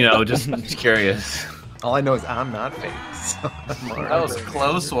wondering. You know, just curious. All I know is I'm not famous. That was a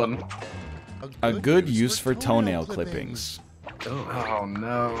close one. A good use for toenail clippings. Oh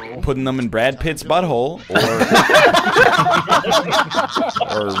no. Putting them in Brad Pitt's butthole,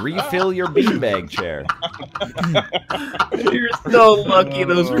 or refill your beanbag chair. You're so lucky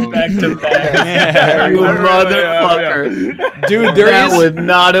those were back to back. Yeah, You motherfucker. Dude, there That is would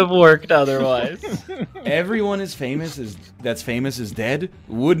not have worked otherwise. everyone is famous is that's famous is dead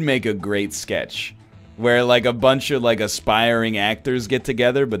would make a great sketch where like a bunch of like aspiring actors get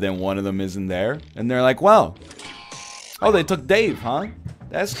together, but then one of them isn't there, and they're like, "Wow, oh, they took Dave, huh?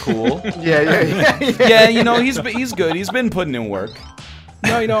 That's cool." Yeah, you know, he's good. He's been putting in work.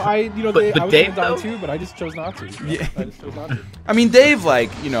 No, you know, I was Dave, gonna die though? too, but I just chose not to. Yeah. I just chose not to. I mean, Dave,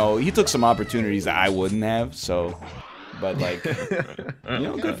 like, you know, he took some opportunities that I wouldn't have, so, but like, you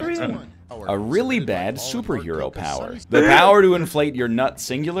know, good for him. A really bad superhero power. The power to inflate your nut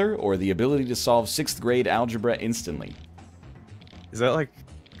singular, or the ability to solve 6th grade algebra instantly. Is that like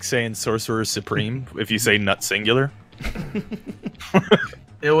saying Sorcerer Supreme if you say nut singular?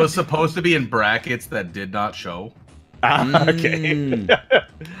 It was supposed to be in brackets that did not show. Okay.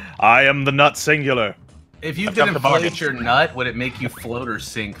 I am the nut singular. If you I've could got the bargain. inflate your nut, would it make you float or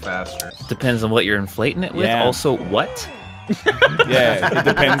sink faster? Depends on what you're inflating it with. Yeah. Also, what? Yeah, it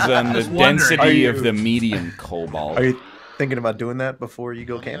depends on the Just wondering. density of the medium cobalt. Are you thinking about doing that before you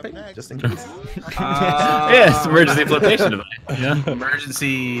go camping? Just in case. Yes, emergency flotation device. Yeah.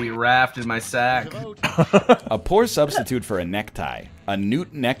 Emergency raft in my sack. A poor substitute for a necktie. A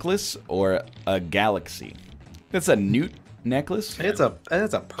newt necklace or a galaxy. That's a newt necklace? It's a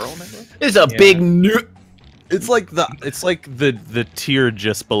pearl necklace. It's a big new. It's like the tier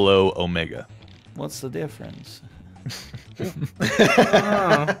just below Omega. What's the difference?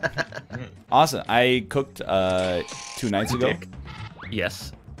 Awesome. I cooked 2 nights ago.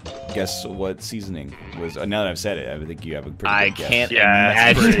 Yes. Guess what seasoning was? Now that I've said it, I think you have a pretty I good guess. can't Yeah,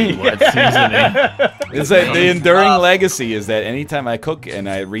 imagine what seasoning. It's that the enduring legacy is that anytime I cook and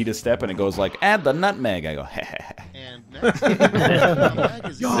I read a step and it goes like, add the nutmeg, I go, And next, That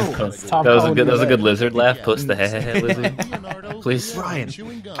was a good lizard laugh. Post the lizard. Please.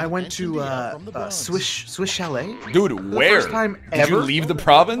 Ryan, I went to Swiss Chalet. dude, where? first time Did you ever. leave the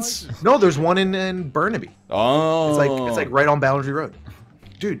province? No, there's one in Burnaby. Oh. It's like right on Boundary Road.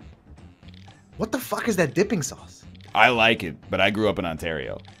 Dude, what the fuck is that dipping sauce? I like it, but I grew up in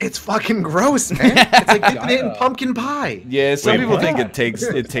Ontario. It's fucking gross, man. It's like dipping it in pumpkin pie. Yeah, some Wait, people what? think it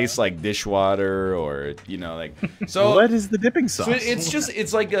tastes like dishwater or, you know, like, so What is the dipping sauce? so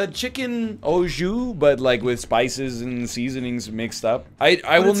it's like a chicken au jus, but like with spices and seasonings mixed up. I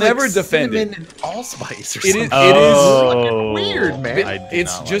But will it's like never defend cinnamon it. and allspice or It is something. Oh, weird, man. I do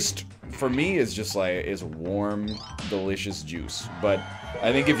It's not just for me. It's just like it's warm, delicious juice. But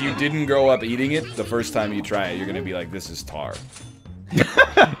I think if you didn't grow up eating it, the first time you try it, you're gonna be like, "This is tar."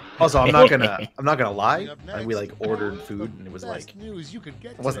 Also, I'm not gonna lie. We like ordered food and it was like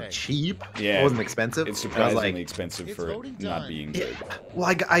it wasn't cheap. Yeah. It wasn't expensive. It's And I was surprisingly like, expensive It's for voting not time. being good. well,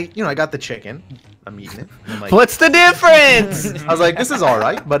 I got the chicken. I'm eating it. I'm like, What's the difference? I was like, this is all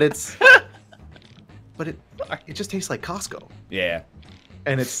right, but it just tastes like Costco, Yeah.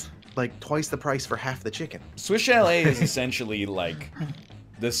 and it's like twice the price for half the chicken. Swiss Chalet is essentially like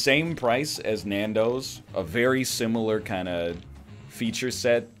the same price as Nando's, a very similar kind of feature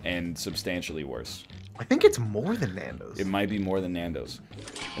set, and substantially worse. I think it's more than Nando's. It might be more than Nando's.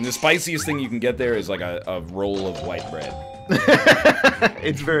 And the spiciest thing you can get there is like a roll of white bread.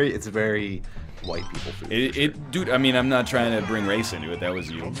 It's very white people food. Dude, I mean, I'm not trying to bring race into it. That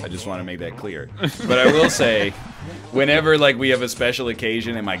was you. I just want to make that clear. But I will say, whenever like we have a special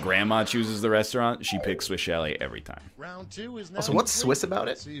occasion and my grandma chooses the restaurant, she picks Swiss Chalet every time. Round 2 is now Also, what's complete. Swiss about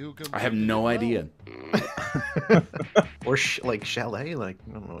it? See who can I have predict no it idea. Or like chalet? Like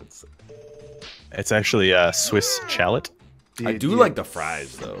I don't know. It's actually Swiss chalet. I do like the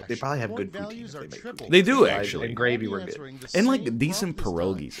fries though. They probably have Point good values poutine are if they make triple. poutine. They do Fries actually. And gravy were good. Answering the And same like decent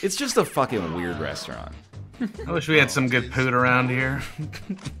prompt this pierogies. It's just a fucking weird restaurant. I wish we had some good poot around here.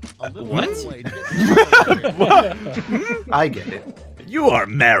 time. A little What? way to get started. I get it. You are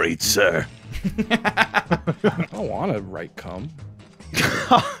married, sir. I don't want to write cum.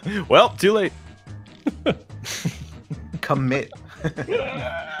 Well, too late. Commit.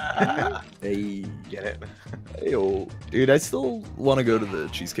 Hey, Get it? yo, dude, I still want to go to the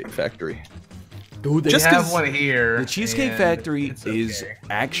Cheesecake Factory. Dude, They have one here. The Cheesecake and Factory it's is okay.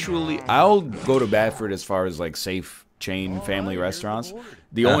 actually. I'll go to bat for it as far as like safe chain family restaurants.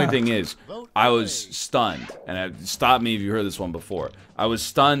 The only thing is, I was stunned, and stop me if you heard this one before. I was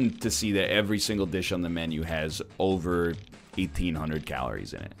stunned to see that every single dish on the menu has over 1,800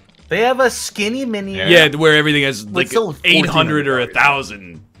 calories in it. They have a skinny menu. Yeah, where everything has like still 800 or 1,400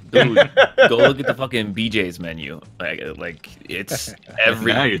 1,000. Dude, go look at the fucking BJ's menu. Like it's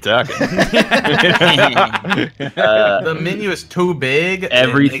every. Now you're talking. The menu is too big. And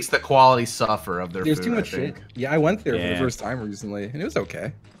Every- it makes the quality suffer of their There's food. too I much shit. think. Yeah, I went there for Yeah. the first time recently, and it was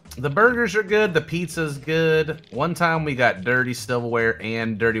okay. The burgers are good. The pizza's good. One time we got dirty silverware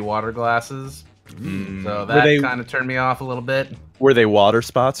and dirty water glasses. So Were that they- kind of turned me off a little bit. Were they water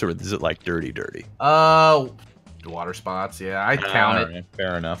spots, or is it like dirty? Water spots. Yeah, I count it. Alright,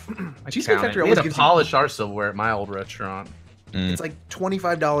 fair enough. I Cheesecake count it. Factory We always had to gives you- polish our silverware at my old restaurant. It's like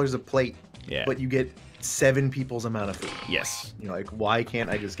 $25 a plate, Yeah. but you get 7 people's amount of food. Yes. You know, like why can't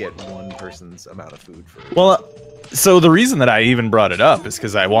I just get one person's amount of food for? Well, so the reason that I even brought it up is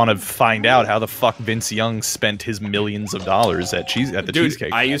because I want to find out how the fuck Vince Young spent his millions of dollars at the Dude,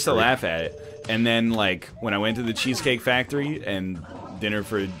 Cheesecake I used to Factory. laugh at it, and then like when I went to the Cheesecake Factory and dinner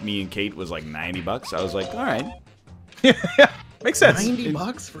for me and Kate was like $90, I was like, all right. Makes sense.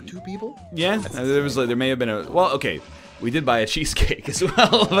 $90 for 2 people? Yeah, there was like there may have been a okay. We did buy a cheesecake as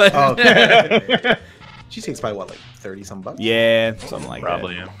well, but Oh, okay. Cheesecake's probably what, like 30 some bucks? yeah, something like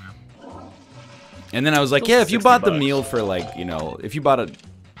Probably. that. Yeah. And then I was like, Still yeah, if you 60 bought the bucks. meal for like, you know, if you bought a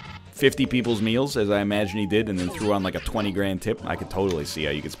 50 people's meals, as I imagine he did, and then threw on like a 20 grand tip, I could totally see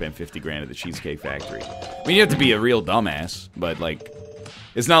how you could spend 50 grand at the Cheesecake Factory. I mean, you have to be a real dumbass, but like,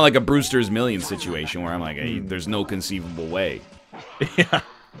 it's not like a Brewster's Millions situation where I'm like, hey, there's no conceivable way. Yeah.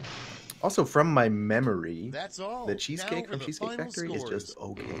 Also, from my memory, That's all. the cheesecake Now from for the Cheesecake final Factory is scores. just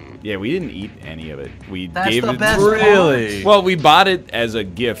okay. Yeah, we didn't eat any of it. We That's gave the it best Really? Well, we bought it as a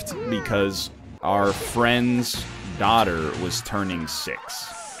gift because our friend's daughter was turning 6.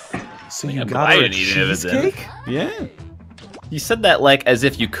 So Yeah, you but got I her a didn't eat any of it then. cheesecake? Yeah. You said that like as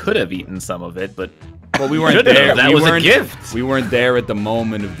if you could have eaten some of it, but But we weren't Shouldn't have. there. That we was a weren't, gift. We weren't there at the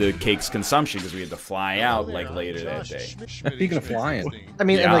moment of the cake's consumption because we had to fly out like later that day. Speaking of flying. I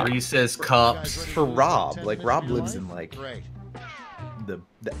mean, and Yeah. like Reese's cups. for Rob, like Rob lives in like the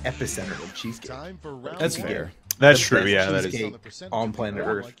epicenter of cheesecake. That's fair. That's The true. best Yeah, that is. cheesecake on planet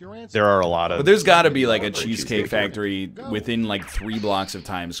Earth. There are a lot of. But there's got to be like a Cheesecake Factory within like 3 blocks of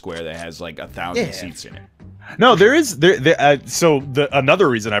Times Square that has like 1,000 Yeah. seats in it. No, there is so another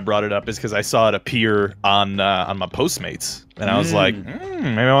reason I brought it up is because I saw it appear on my Postmates, and I was like,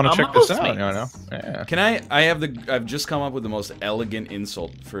 maybe I want to On check my this out. Postmates. You know? Yeah. Can I've just come up with the most elegant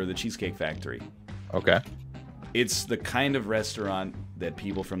insult for the Cheesecake Factory. Okay. It's the kind of restaurant that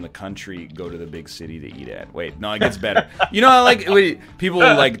people from the country go to the big city to eat at. Wait, no, it gets better. You know how like people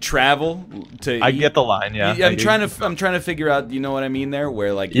like travel to I eat? get the line. Yeah. I'm trying to figure out, you know what I mean there,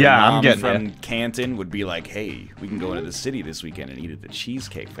 where like your Yeah, I'm mom getting from Canton would be like, "Hey, we can go into the city this weekend and eat at the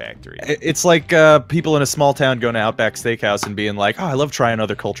Cheesecake Factory." It's like people in a small town going to Outback Steakhouse and being like, "Oh, I love trying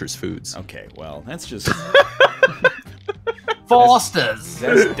other cultures' foods." Okay, well, that's just Foster's.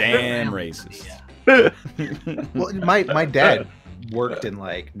 that's damn racist. Well, my dad worked in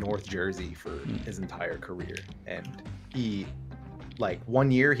like North Jersey for his entire career, and he like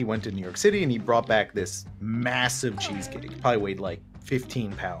one year he went to New York City and he brought back this massive cheesecake. It probably weighed like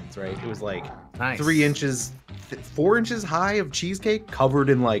 15 pounds, right? It was like Nice. 3 inches, 4 inches high of cheesecake covered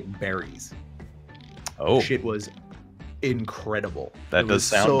in like berries. Oh, Shit was incredible. that It does was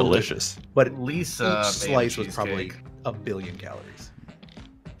sound so good. delicious. But Lisa each made a slice was probably cheesecake. a billion calories.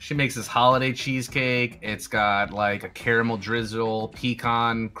 She makes this holiday cheesecake. It's got like a caramel drizzle,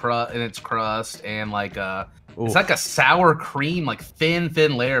 pecan crust in its crust, and like it's like a sour cream, like thin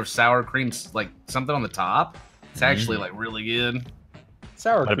layer of sour cream, like something on the top. It's actually like really good.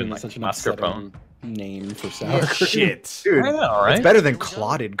 Sour Might have cream been is like such an mascarpone. upsetting name for sour cream. Shit. Dude, I know, right? it's better than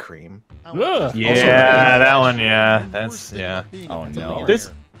clotted cream. Ugh. Yeah, that one. Yeah, that's yeah. Oh no.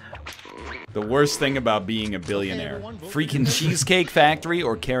 This- The worst thing about being a billionaire: freaking Cheesecake Factory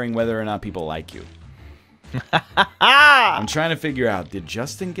or caring whether or not people like you. I'm trying to figure out, did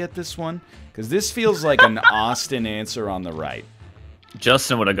Justin get this one? Because this feels like an Austin answer on the right.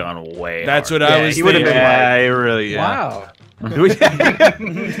 Justin would have gone way. That's hard. what I was he would've thinking. been Yeah, it really. Yeah. Wow. He would have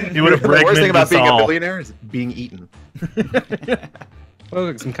The worst thing about being a billionaire is being eaten. What,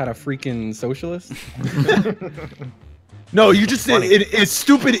 like some kind of freaking socialist? No, you just a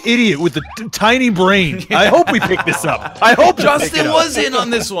stupid idiot with a tiny brain. I hope we pick this up. I hope we pick it Justin up. was in on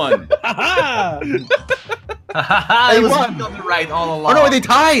this one. It was won. on the right all Oh along. no, they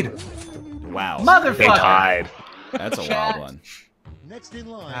tied! Wow. Motherfucker! They tied. That's a wild one. Next in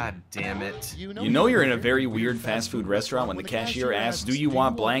line. God damn it! You know you're in a very weird fast food restaurant when the cashier asks, "Do you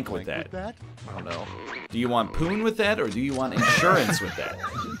want blank with that?" I don't know. Do you want poon with that, or do you want insurance with that?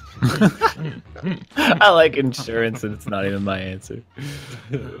 I like insurance, and it's not even my answer.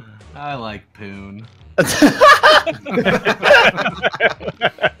 I like poon.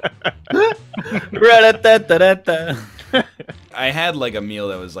 Ra-da-da-da-da-da. I had like a meal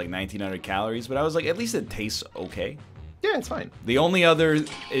that was like 1,900 calories, but I was like, at least it tastes okay. Yeah, it's fine. The only other,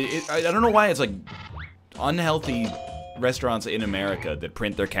 I don't know why it's like unhealthy restaurants in America that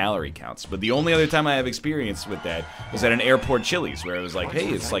print their calorie counts. But the only other time I have experience with that was at an airport Chili's, where it was like, hey,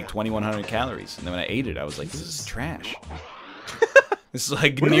 it's like 2,100 calories. And then when I ate it, I was like, this is trash. This is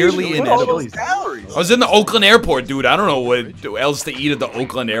like nearly inedible. I was in the Oakland airport, dude. I don't know what else to eat at the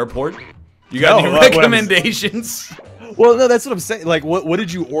Oakland airport. You got any recommendations? Well, no, that's what I'm saying. Like, what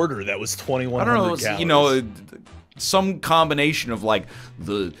did you order that was 2,100 I don't know. calories? You know, some combination of like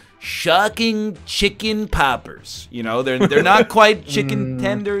the shocking chicken poppers. You know, they're not quite chicken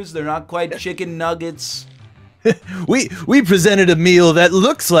tenders. They're not quite chicken nuggets. We presented a meal that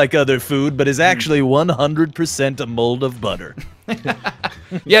looks like other food, but is actually 100% a mold of butter.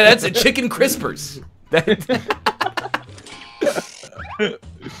 Yeah, that's a chicken crispers.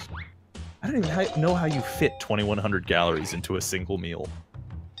 I don't even know how you fit 2,100 calories into a single meal.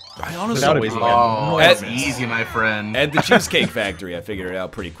 I honestly Without it being Oh, enormous. that's easy, my friend. At the Cheesecake Factory, I figured it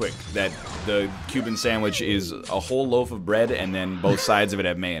out pretty quick. That the Cuban sandwich is a whole loaf of bread, and then both sides of it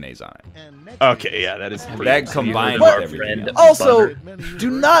have mayonnaise on it. Okay, yeah, that is pretty That easy. combined What? with everything Friend. else. Also, do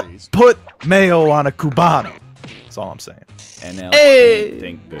not put mayo on a Cubano. That's all I'm saying. NL,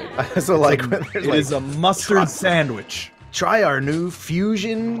 think good. So like, when there's It like, is a mustard sandwich. try our new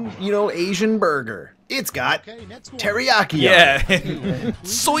fusion, Asian burger. It's got teriyaki. Yeah,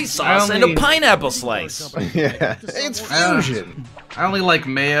 soy sauce and a only- pineapple slice. Yeah, it's fusion. I only like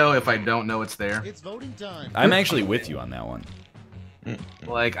mayo if I don't know it's there. It's voting time. I'm actually with you on that one.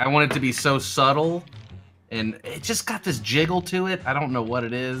 Like, I want it to be so subtle, and it just got this jiggle to it. I don't know what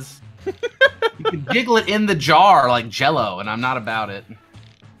it is. You can jiggle it in the jar like Jello, and I'm not about it.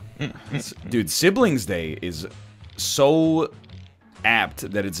 Dude, Siblings Day is so apt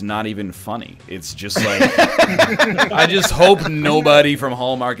that it's not even funny. It's just like, I just hope nobody from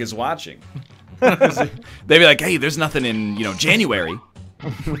Hallmark is watching. They'd be like, hey, there's nothing in, January.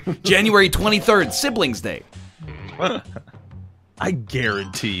 January 23rd, Siblings Day. I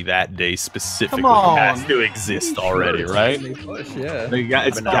guarantee that day specifically Come on. has to exist already, right? Yeah.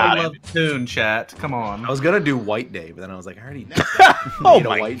 It's I got love it. the tune, chat. Come on. I was gonna do White Day, but then I was like, I already Oh made a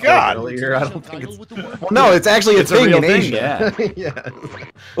my White Day God. earlier. I don't think it's. With the word Well, no, it's actually It's a thing real in thing, Asia. Yeah.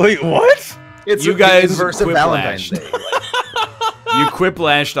 Wait, what? It's You the guys inverse of Valentine's quiplashed. Day. You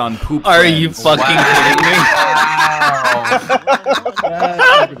quiplashed on poop. Are you Friends. fucking kidding me?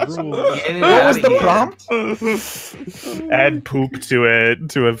 What was the prompt? Add poop to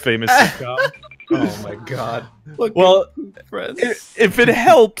a famous sitcom. Oh my god. Well, if it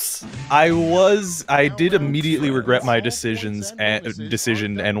helps, I did immediately regret my decision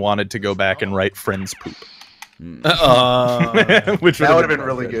and wanted to go back and write Friends Poop. Which That would have been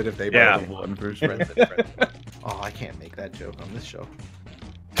really good if they both Yeah. had one for friends and friends. Oh, I can't make that joke on this show.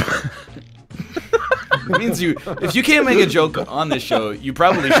 It means if you can't make a joke on this show, you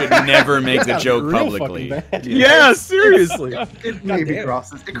probably should never make the joke Real publicly. fucking bad. Yeah, seriously. It maybe damn.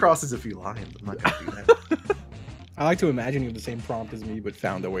 crosses a few lines. I'm not gonna do that. I like to imagine you have the same prompt as me, but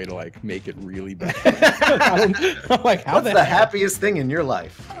found a way to like make it really bad. I'm like, how What's the the heck? happiest thing in your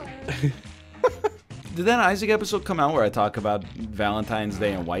life? Did that Isaac episode come out where I talk about Valentine's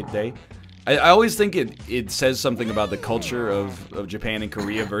Day and White Day? I always think it says something about the culture of Japan and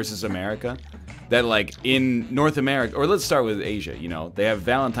Korea versus America. That like in North America, or let's start with Asia, they have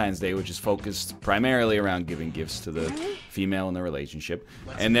Valentine's Day, which is focused primarily around giving gifts to the female in the relationship.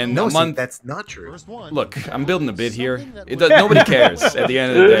 And then No, a month. that's not true. First one. Look, I'm building a bit here. Nobody cares at the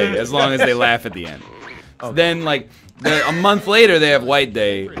end of the day, as long as they laugh at the end. Then like a month later, they have White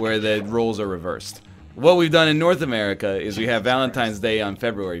Day, where the roles are reversed. What we've done in North America is we have Valentine's Day on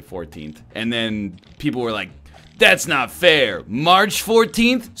February 14th, and then people were like, that's not fair. March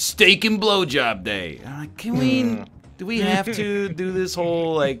 14th, steak and blowjob day. I'm like, do we have to do this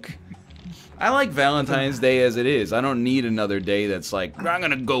whole, like... I like Valentine's Day as it is. I don't need another day that's like, I'm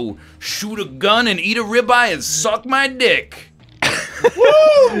gonna go shoot a gun and eat a ribeye and suck my dick.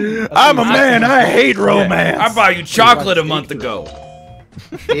 I'm a man. I hate romance. I bought you chocolate a month ago.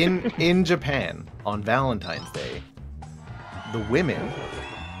 In Japan, on Valentine's Day, the women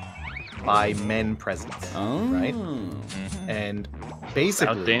buy men presents, right? And About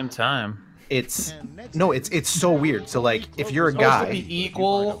basically, damn time. it's so weird. So like, if you're a guy,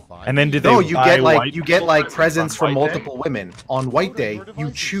 Equal. And then did they? no, you buy get white like presents from White Day? multiple women. On White Day,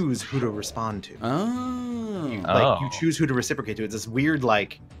 you choose who to respond to. Oh. Like you choose who to reciprocate to. It's this weird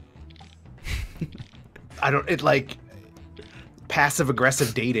like, passive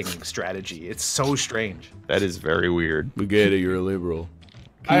aggressive dating strategy. It's so strange. That is very weird. We get it, you're a liberal.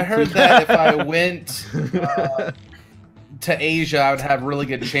 I heard that if I went to Asia, I would have really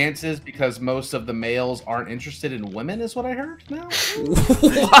good chances because most of the males aren't interested in women, is what I heard now.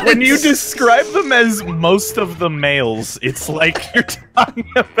 When you describe them as most of the males, it's like you're talking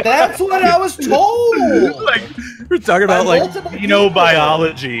about. That's what I was told. Like we're talking about By like multiple people.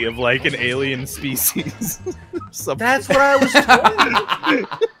 xenobiology of like an alien species. That's what I was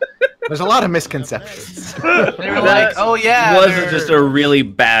told. There's a lot of misconceptions. They were like, "Oh yeah." Wasn't just a really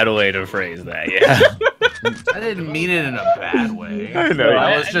bad way to phrase that. Yeah. I didn't mean it in a bad way. I know.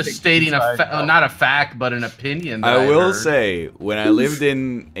 I was just stating not a fact, but an opinion. That I will heard. say, when I lived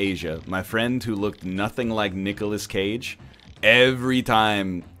in Asia, my friend who looked nothing like Nicolas Cage, every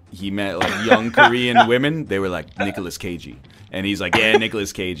time he met like young Korean women, they were like Nicolas Cagey, and he's like, yeah,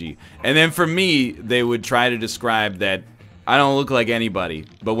 Nicolas Cagey. And then for me, they would try to describe that I don't look like anybody,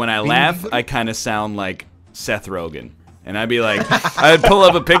 but when I laugh, I kind of sound like Seth Rogen. And I'd be like, I'd pull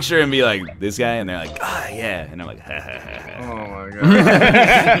up a picture and be like, this guy, and they're like, ah, yeah, and I'm like, ha ha ha ha. Oh my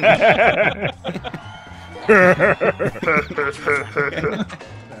god.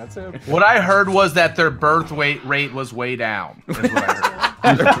 That's it. What I heard was that their birth weight rate was way down. Is what I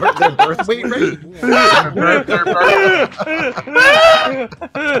heard. Their birth weight rate. Their birth-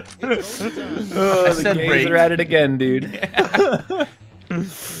 Oh, I the said gays rate. are at it again, dude.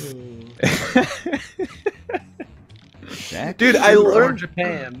 Dude, I Or learned.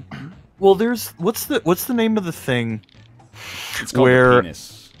 Japan. Well, there's what's the name of the thing? It's called Where- a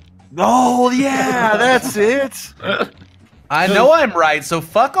penis. Oh yeah, that's it. I know I'm right, so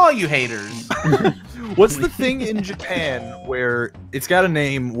fuck all you haters. What's the thing in Japan where it's got a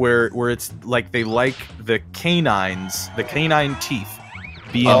name where it's like they like the canines, the canine teeth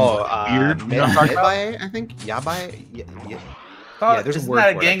being weird? You know what I'm talking about? Yabai, I think. Yabai. Yeah. Oh, there's a isn't word that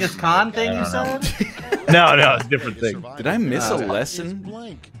a for it. Genghis Khan thing you said? No, it's a different thing. Did I miss a lesson?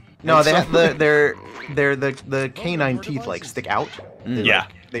 Blank. No, they have the canine teeth like stick out. They, Yeah.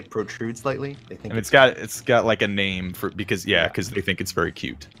 like, they protrude slightly. They think And it's got like a name for because they think it's very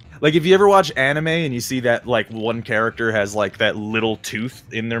cute. Like if you ever watch anime and you see that like one character has like that little tooth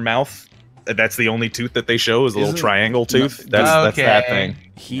in their mouth, that's the only tooth that they show is a little Isn't- triangle tooth. no, That's that okay. thing.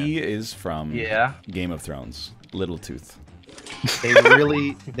 He is from Yeah. Game of Thrones. Little Tooth. they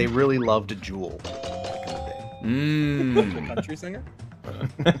really loved Jewel. Mmm. Country singer.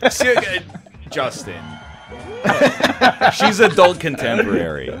 Justin. She's adult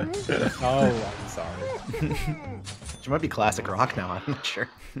contemporary. Oh, I'm sorry. She might be classic rock now. I'm not sure.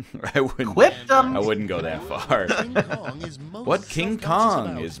 I wouldn't. Whipped them. I wouldn't go that far. King Kong is most What King self-conscious Kong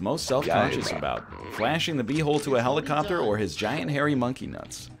about. is most self-conscious about? Flashing the beehole to a helicopter or his giant hairy monkey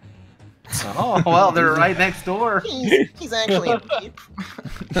nuts? Oh well, they're right next door. He's actually a peep.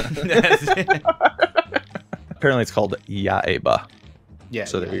 That's it. Apparently it's called Yaeba. Yeah.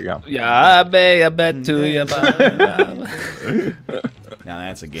 So there you go. Yeah, I bet to you. Now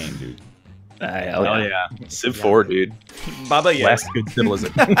that's a game, dude. Oh yeah. Civ 4, dude. Baba Yaga. Last good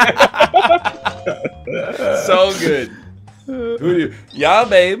civilization. So good. Who do you? Yeah,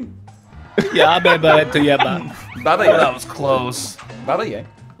 babe. Yeah, I bet to you. Baba Oh, Yaga. that was close. Baba Yaga.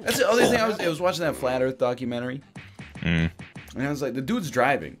 That's the other thing. I was watching that Flat Earth documentary, Mm. and I was like, the dude's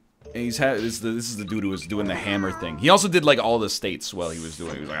driving, and this is the dude who was doing the hammer thing. He also did like all the states while he was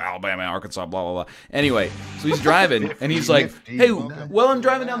doing. He was like Alabama, Arkansas, blah blah blah. Anyway, so he's driving, and he's like, hey, well, I'm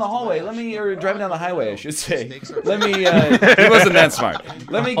driving down the hallway. Or driving down the highway, I should say. Let me. He wasn't that smart.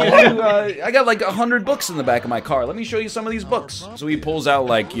 Let me give you. I got like 100 books in the back of my car. Let me show you some of these books. So he pulls out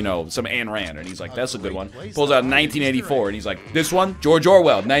like some Ayn Rand, and he's like, that's a good one. Pulls out 1984, and he's like, this one, George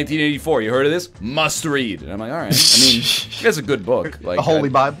Orwell, 1984. You heard of this? Must read. And I'm like, all right. I mean, that's a good book. Like The Holy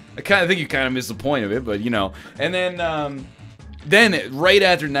Bible. I kind of think you kind of missed the point of it, but And then right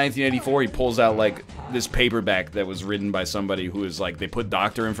after 1984, he pulls out like this paperback that was written by somebody who is like they put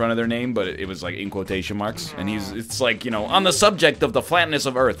doctor in front of their name, but it was like in quotation marks, and it's like on the subject of the flatness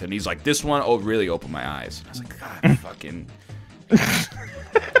of Earth, and he's like, this one really opened my eyes. I was like, God, fucking.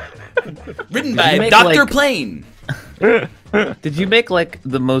 Written by make, Dr. like- Plane. Did you make like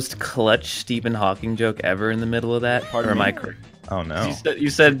the most clutch Stephen Hawking joke ever in the middle of that? Pardon or am me? I correct? Oh no. You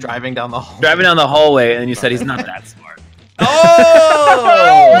said Driving down the hall. driving down the hallway, and then you said he's not that smart.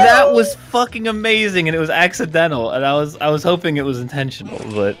 Oh! That was fucking amazing, and it was accidental, and I was hoping it was intentional,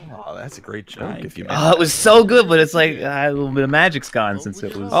 but Oh, that's a great joke. If you it was so good. But it's like a little bit of magic's gone since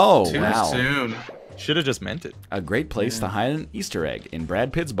it was. Oh, Too wow. soon. should have just meant it. A great place to hide an Easter egg. In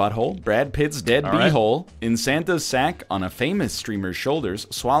Brad Pitt's butthole, Brad Pitt's dead All right. beehole, in Santa's sack, on a famous streamer's shoulders.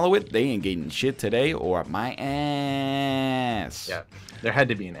 Swallow it, they ain't getting shit today, or my ass. Yeah. There had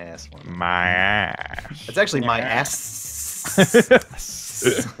to be an ass one. My ass. It's actually my ass.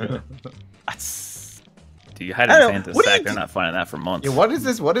 Dude, you hide I in don't- Santa's what do you sack. They're not finding that for months. Yeah, what is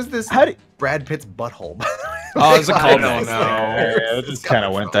this? What is this? How do- Brad Pitt's butthole? Oh, it's a I don't callback. know. it just kind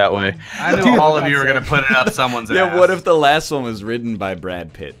of went that way. I knew all of you were gonna put it up someone's ass. Yeah, what if the last one was written by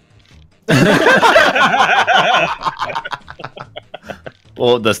Brad Pitt?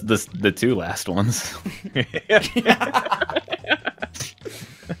 Well, the two last ones.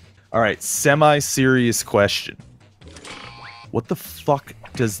 All right, semi-serious question. What the fuck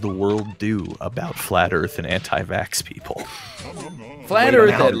does the world do about flat Earth and anti-vax people? Flat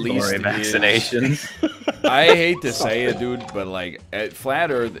Earth at least Sorry, is, vaccinations. I hate to say it, dude, but like,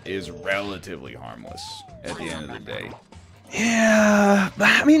 Flat Earth is relatively harmless at the end of the day. Yeah,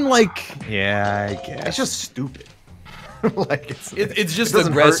 I mean, like, yeah, I guess. It's just stupid. Like It's just it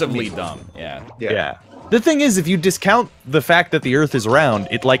doesn't hurt aggressively me. dumb. Yeah. Yeah. The thing is, if you discount the fact that the Earth is round,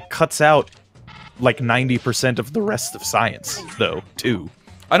 it like cuts out like 90% of the rest of science, though, too.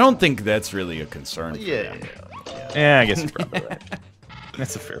 I don't think that's really a concern. For Yeah. them. Yeah, I guess you're probably right.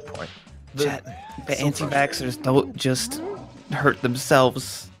 That's a fair point. The anti-vaxxers don't just hurt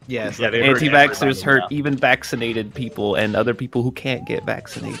themselves. Yes. Yeah, they hurt Anti-vaxxers everybody hurt now. even vaccinated people and other people who can't get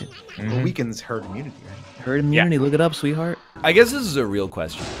vaccinated. It weakens herd immunity, right? Herd immunity, look it up, sweetheart. I guess this is a real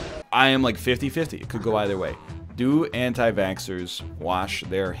question. I am like 50-50. It could go either way. Do anti-vaxxers wash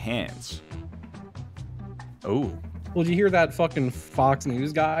their hands? Oh. Well, did you hear that fucking Fox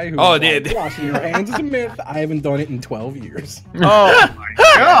News guy? Who Oh, was did. like, washing your hands is a myth. I haven't done it in 12 years. Oh my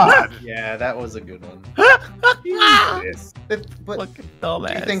god! Yeah, that was a good one. Jesus. But Fucking do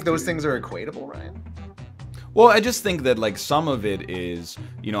dumbass. you think those things are equatable, Ryan? Well, I just think that like some of it is,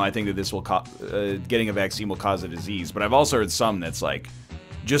 you know, I think that this will getting a vaccine will cause a disease, but I've also heard some that's like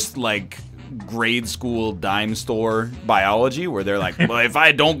just like grade school dime store biology where they're like, well, if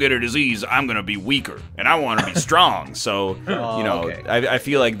I don't get a disease, I'm gonna be weaker and I want to be strong. So you know, okay. I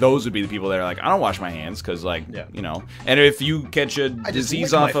feel like those would be the people that are like, I don't wash my hands because like, Yeah. you know, and if you catch a I just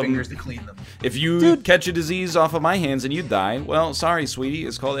disease lick off my of fingers to clean them. if you catch a disease off of my hands and you die, well, sorry, sweetie,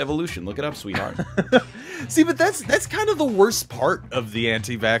 it's called evolution. Look it up, sweetheart. See, but that's kind of the worst part of the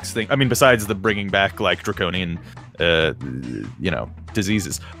anti-vax thing. I mean, besides the bringing back like draconian, you know,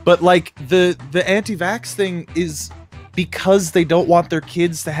 diseases. But like the anti-vax thing is because they don't want their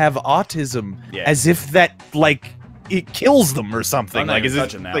kids to have autism, Yeah. as if that like it kills them or something. I'm not Like, even is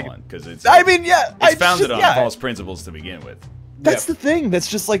touching it that like? one because it's I mean, yeah, it's I founded just- on yeah, false principles to begin with. That's the thing. That's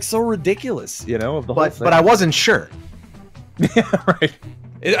just like so ridiculous, you know, of the whole thing. But I wasn't sure. yeah, right.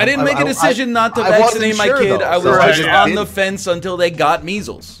 I didn't make a decision not to I wasn't vaccinate my sure, kid. though, I was so I just just on didn't. the fence until they got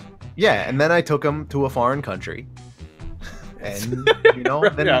measles. Yeah, and then I took them to a foreign country, and you know,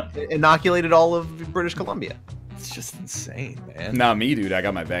 then Yeah. inoculated all of British Columbia. It's just insane, man. Not me, dude. I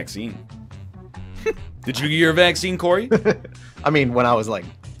got my vaccine. Did you get your vaccine, Corey? I mean, when I was like,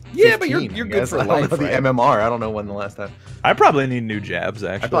 Yeah, but 15, you're I good guess. for I don't life, know the right? MMR. I don't know when the last time. I probably need new jabs.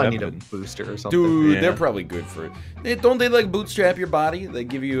 Actually, I probably I've need a been- booster or something. Dude, Yeah. they're probably good for it. Don't they like bootstrap your body? They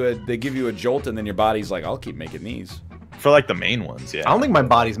give you a jolt, and then your body's like, I'll keep making these. for like the main ones. Yeah. I don't think my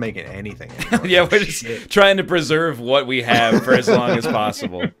body's making anything anymore. Yeah, we're just trying to preserve what we have for as long as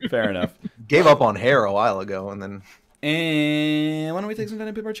possible. Fair enough. Gave up on hair a while ago, and then And why don't we take some time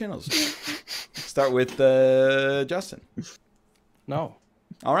to pick our channels? Start with Justin. No.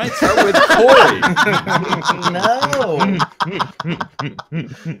 All right, start with Corey. no.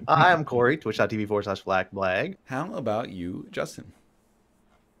 Hi, I'm Corey. Twitch.tv/blackblag. How about you, Justin?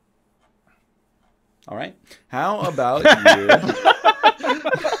 All right. How about you?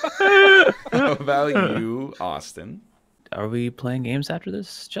 How about you, Austin? Are we playing games after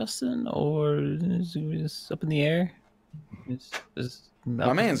this, Justin, or is it up in the air?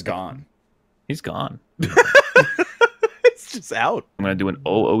 My man's gone. He's gone. It's just out. I'm gonna do an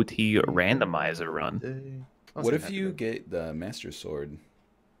OOT randomizer run. What if you get the Master Sword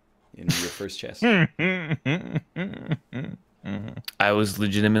in your first chest? I was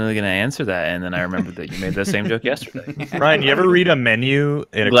legitimately gonna answer that, and then I remembered that you made that same joke yesterday. Ryan, you ever read a menu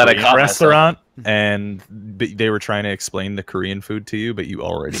in a Glad I Korean caught restaurant and they were trying to explain the Korean food to you, but you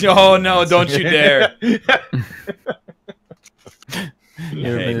already Oh no! Don't you dare! You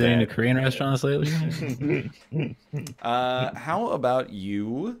ever Hey, been Dad. into Korean restaurants lately? How about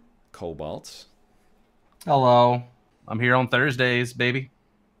you, Cobalt? Hello. I'm here on Thursdays, baby.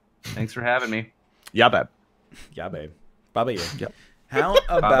 Thanks for having me. Yeah, babe. Yeah, babe. Baba, yeah. Yep. How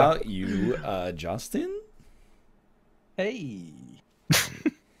about you, Justin? Hey.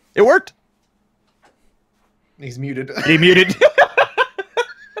 It worked. He's muted. He muted.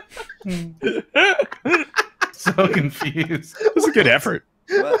 So confused. It was a good effort.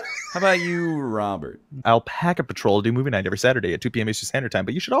 Well, How about you, Robert? Alpaca Patrol do movie night every Saturday at 2 p.m. Eastern Standard Time,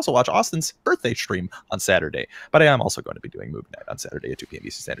 but you should also watch Austin's birthday stream on Saturday. But I am also going to be doing movie night on Saturday at 2 p.m.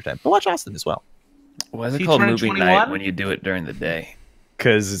 Eastern Standard Time. But watch Austin as well. Why is it He called turned movie 21? night when you do it during the day?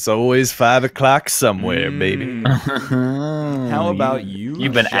 Because it's always 5 o'clock somewhere, baby. How about you?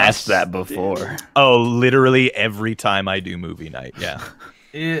 You've been asked that Justin? before. Oh, literally every time I do movie night, yeah.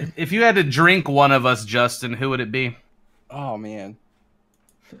 If you had to drink one of us, Justin, who would it be? Oh man,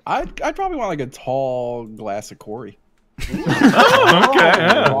 I'd probably want like a tall glass of Corey. Okay,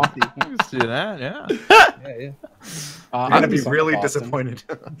 yeah. Frothy. Let's do that, yeah. Yeah, yeah. I'm gonna I'd be do something really with Austin. disappointed.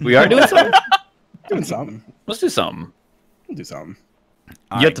 We are doing something. Doing something. Let's do something. We'll do something.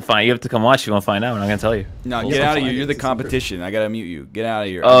 You have to find. You have to come watch. You want to find out? I'm not gonna tell you. No, We'll get out of find here. it. You're the It's a secret. competition. I gotta mute you. Get out of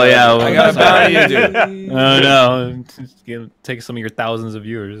here. Oh, yeah, I got a sorry. bounty to do. Oh no! Take some of your thousands of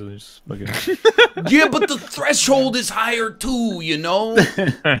viewers. And just fucking... Yeah, but the threshold is higher too, you know?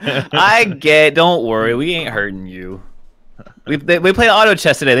 I get. Don't worry. We ain't hurting you. We played auto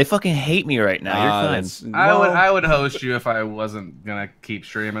chess today. They fucking hate me right now. You're fine. I would host you if I wasn't gonna keep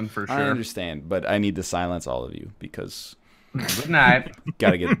streaming for I sure. understand, but I need to silence all of you because Good night.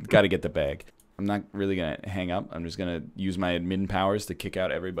 gotta get the bag. I'm not really gonna hang up. I'm just gonna use my admin powers to kick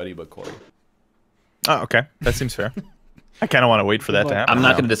out everybody but Corey. Oh, okay. That seems fair. I kind of want to wait for that to happen. I'm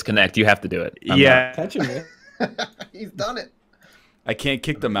not gonna disconnect. You have to do it. Yeah. Catching it. He's done it. I can't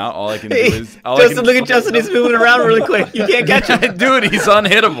kick them out. All I can do Hey, is Justin, look at Justin. He's moving around really quick. You can't catch him. Dude, he's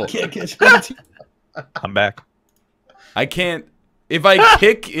unhittable. Can't catch it. I'm back. I can't. If I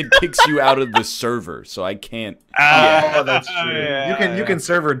kick, it kicks you out of the server, so I can't. Oh, that's true. You can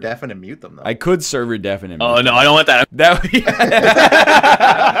server deafen and mute them though. I could server deafen him. Oh no, I don't want that. That.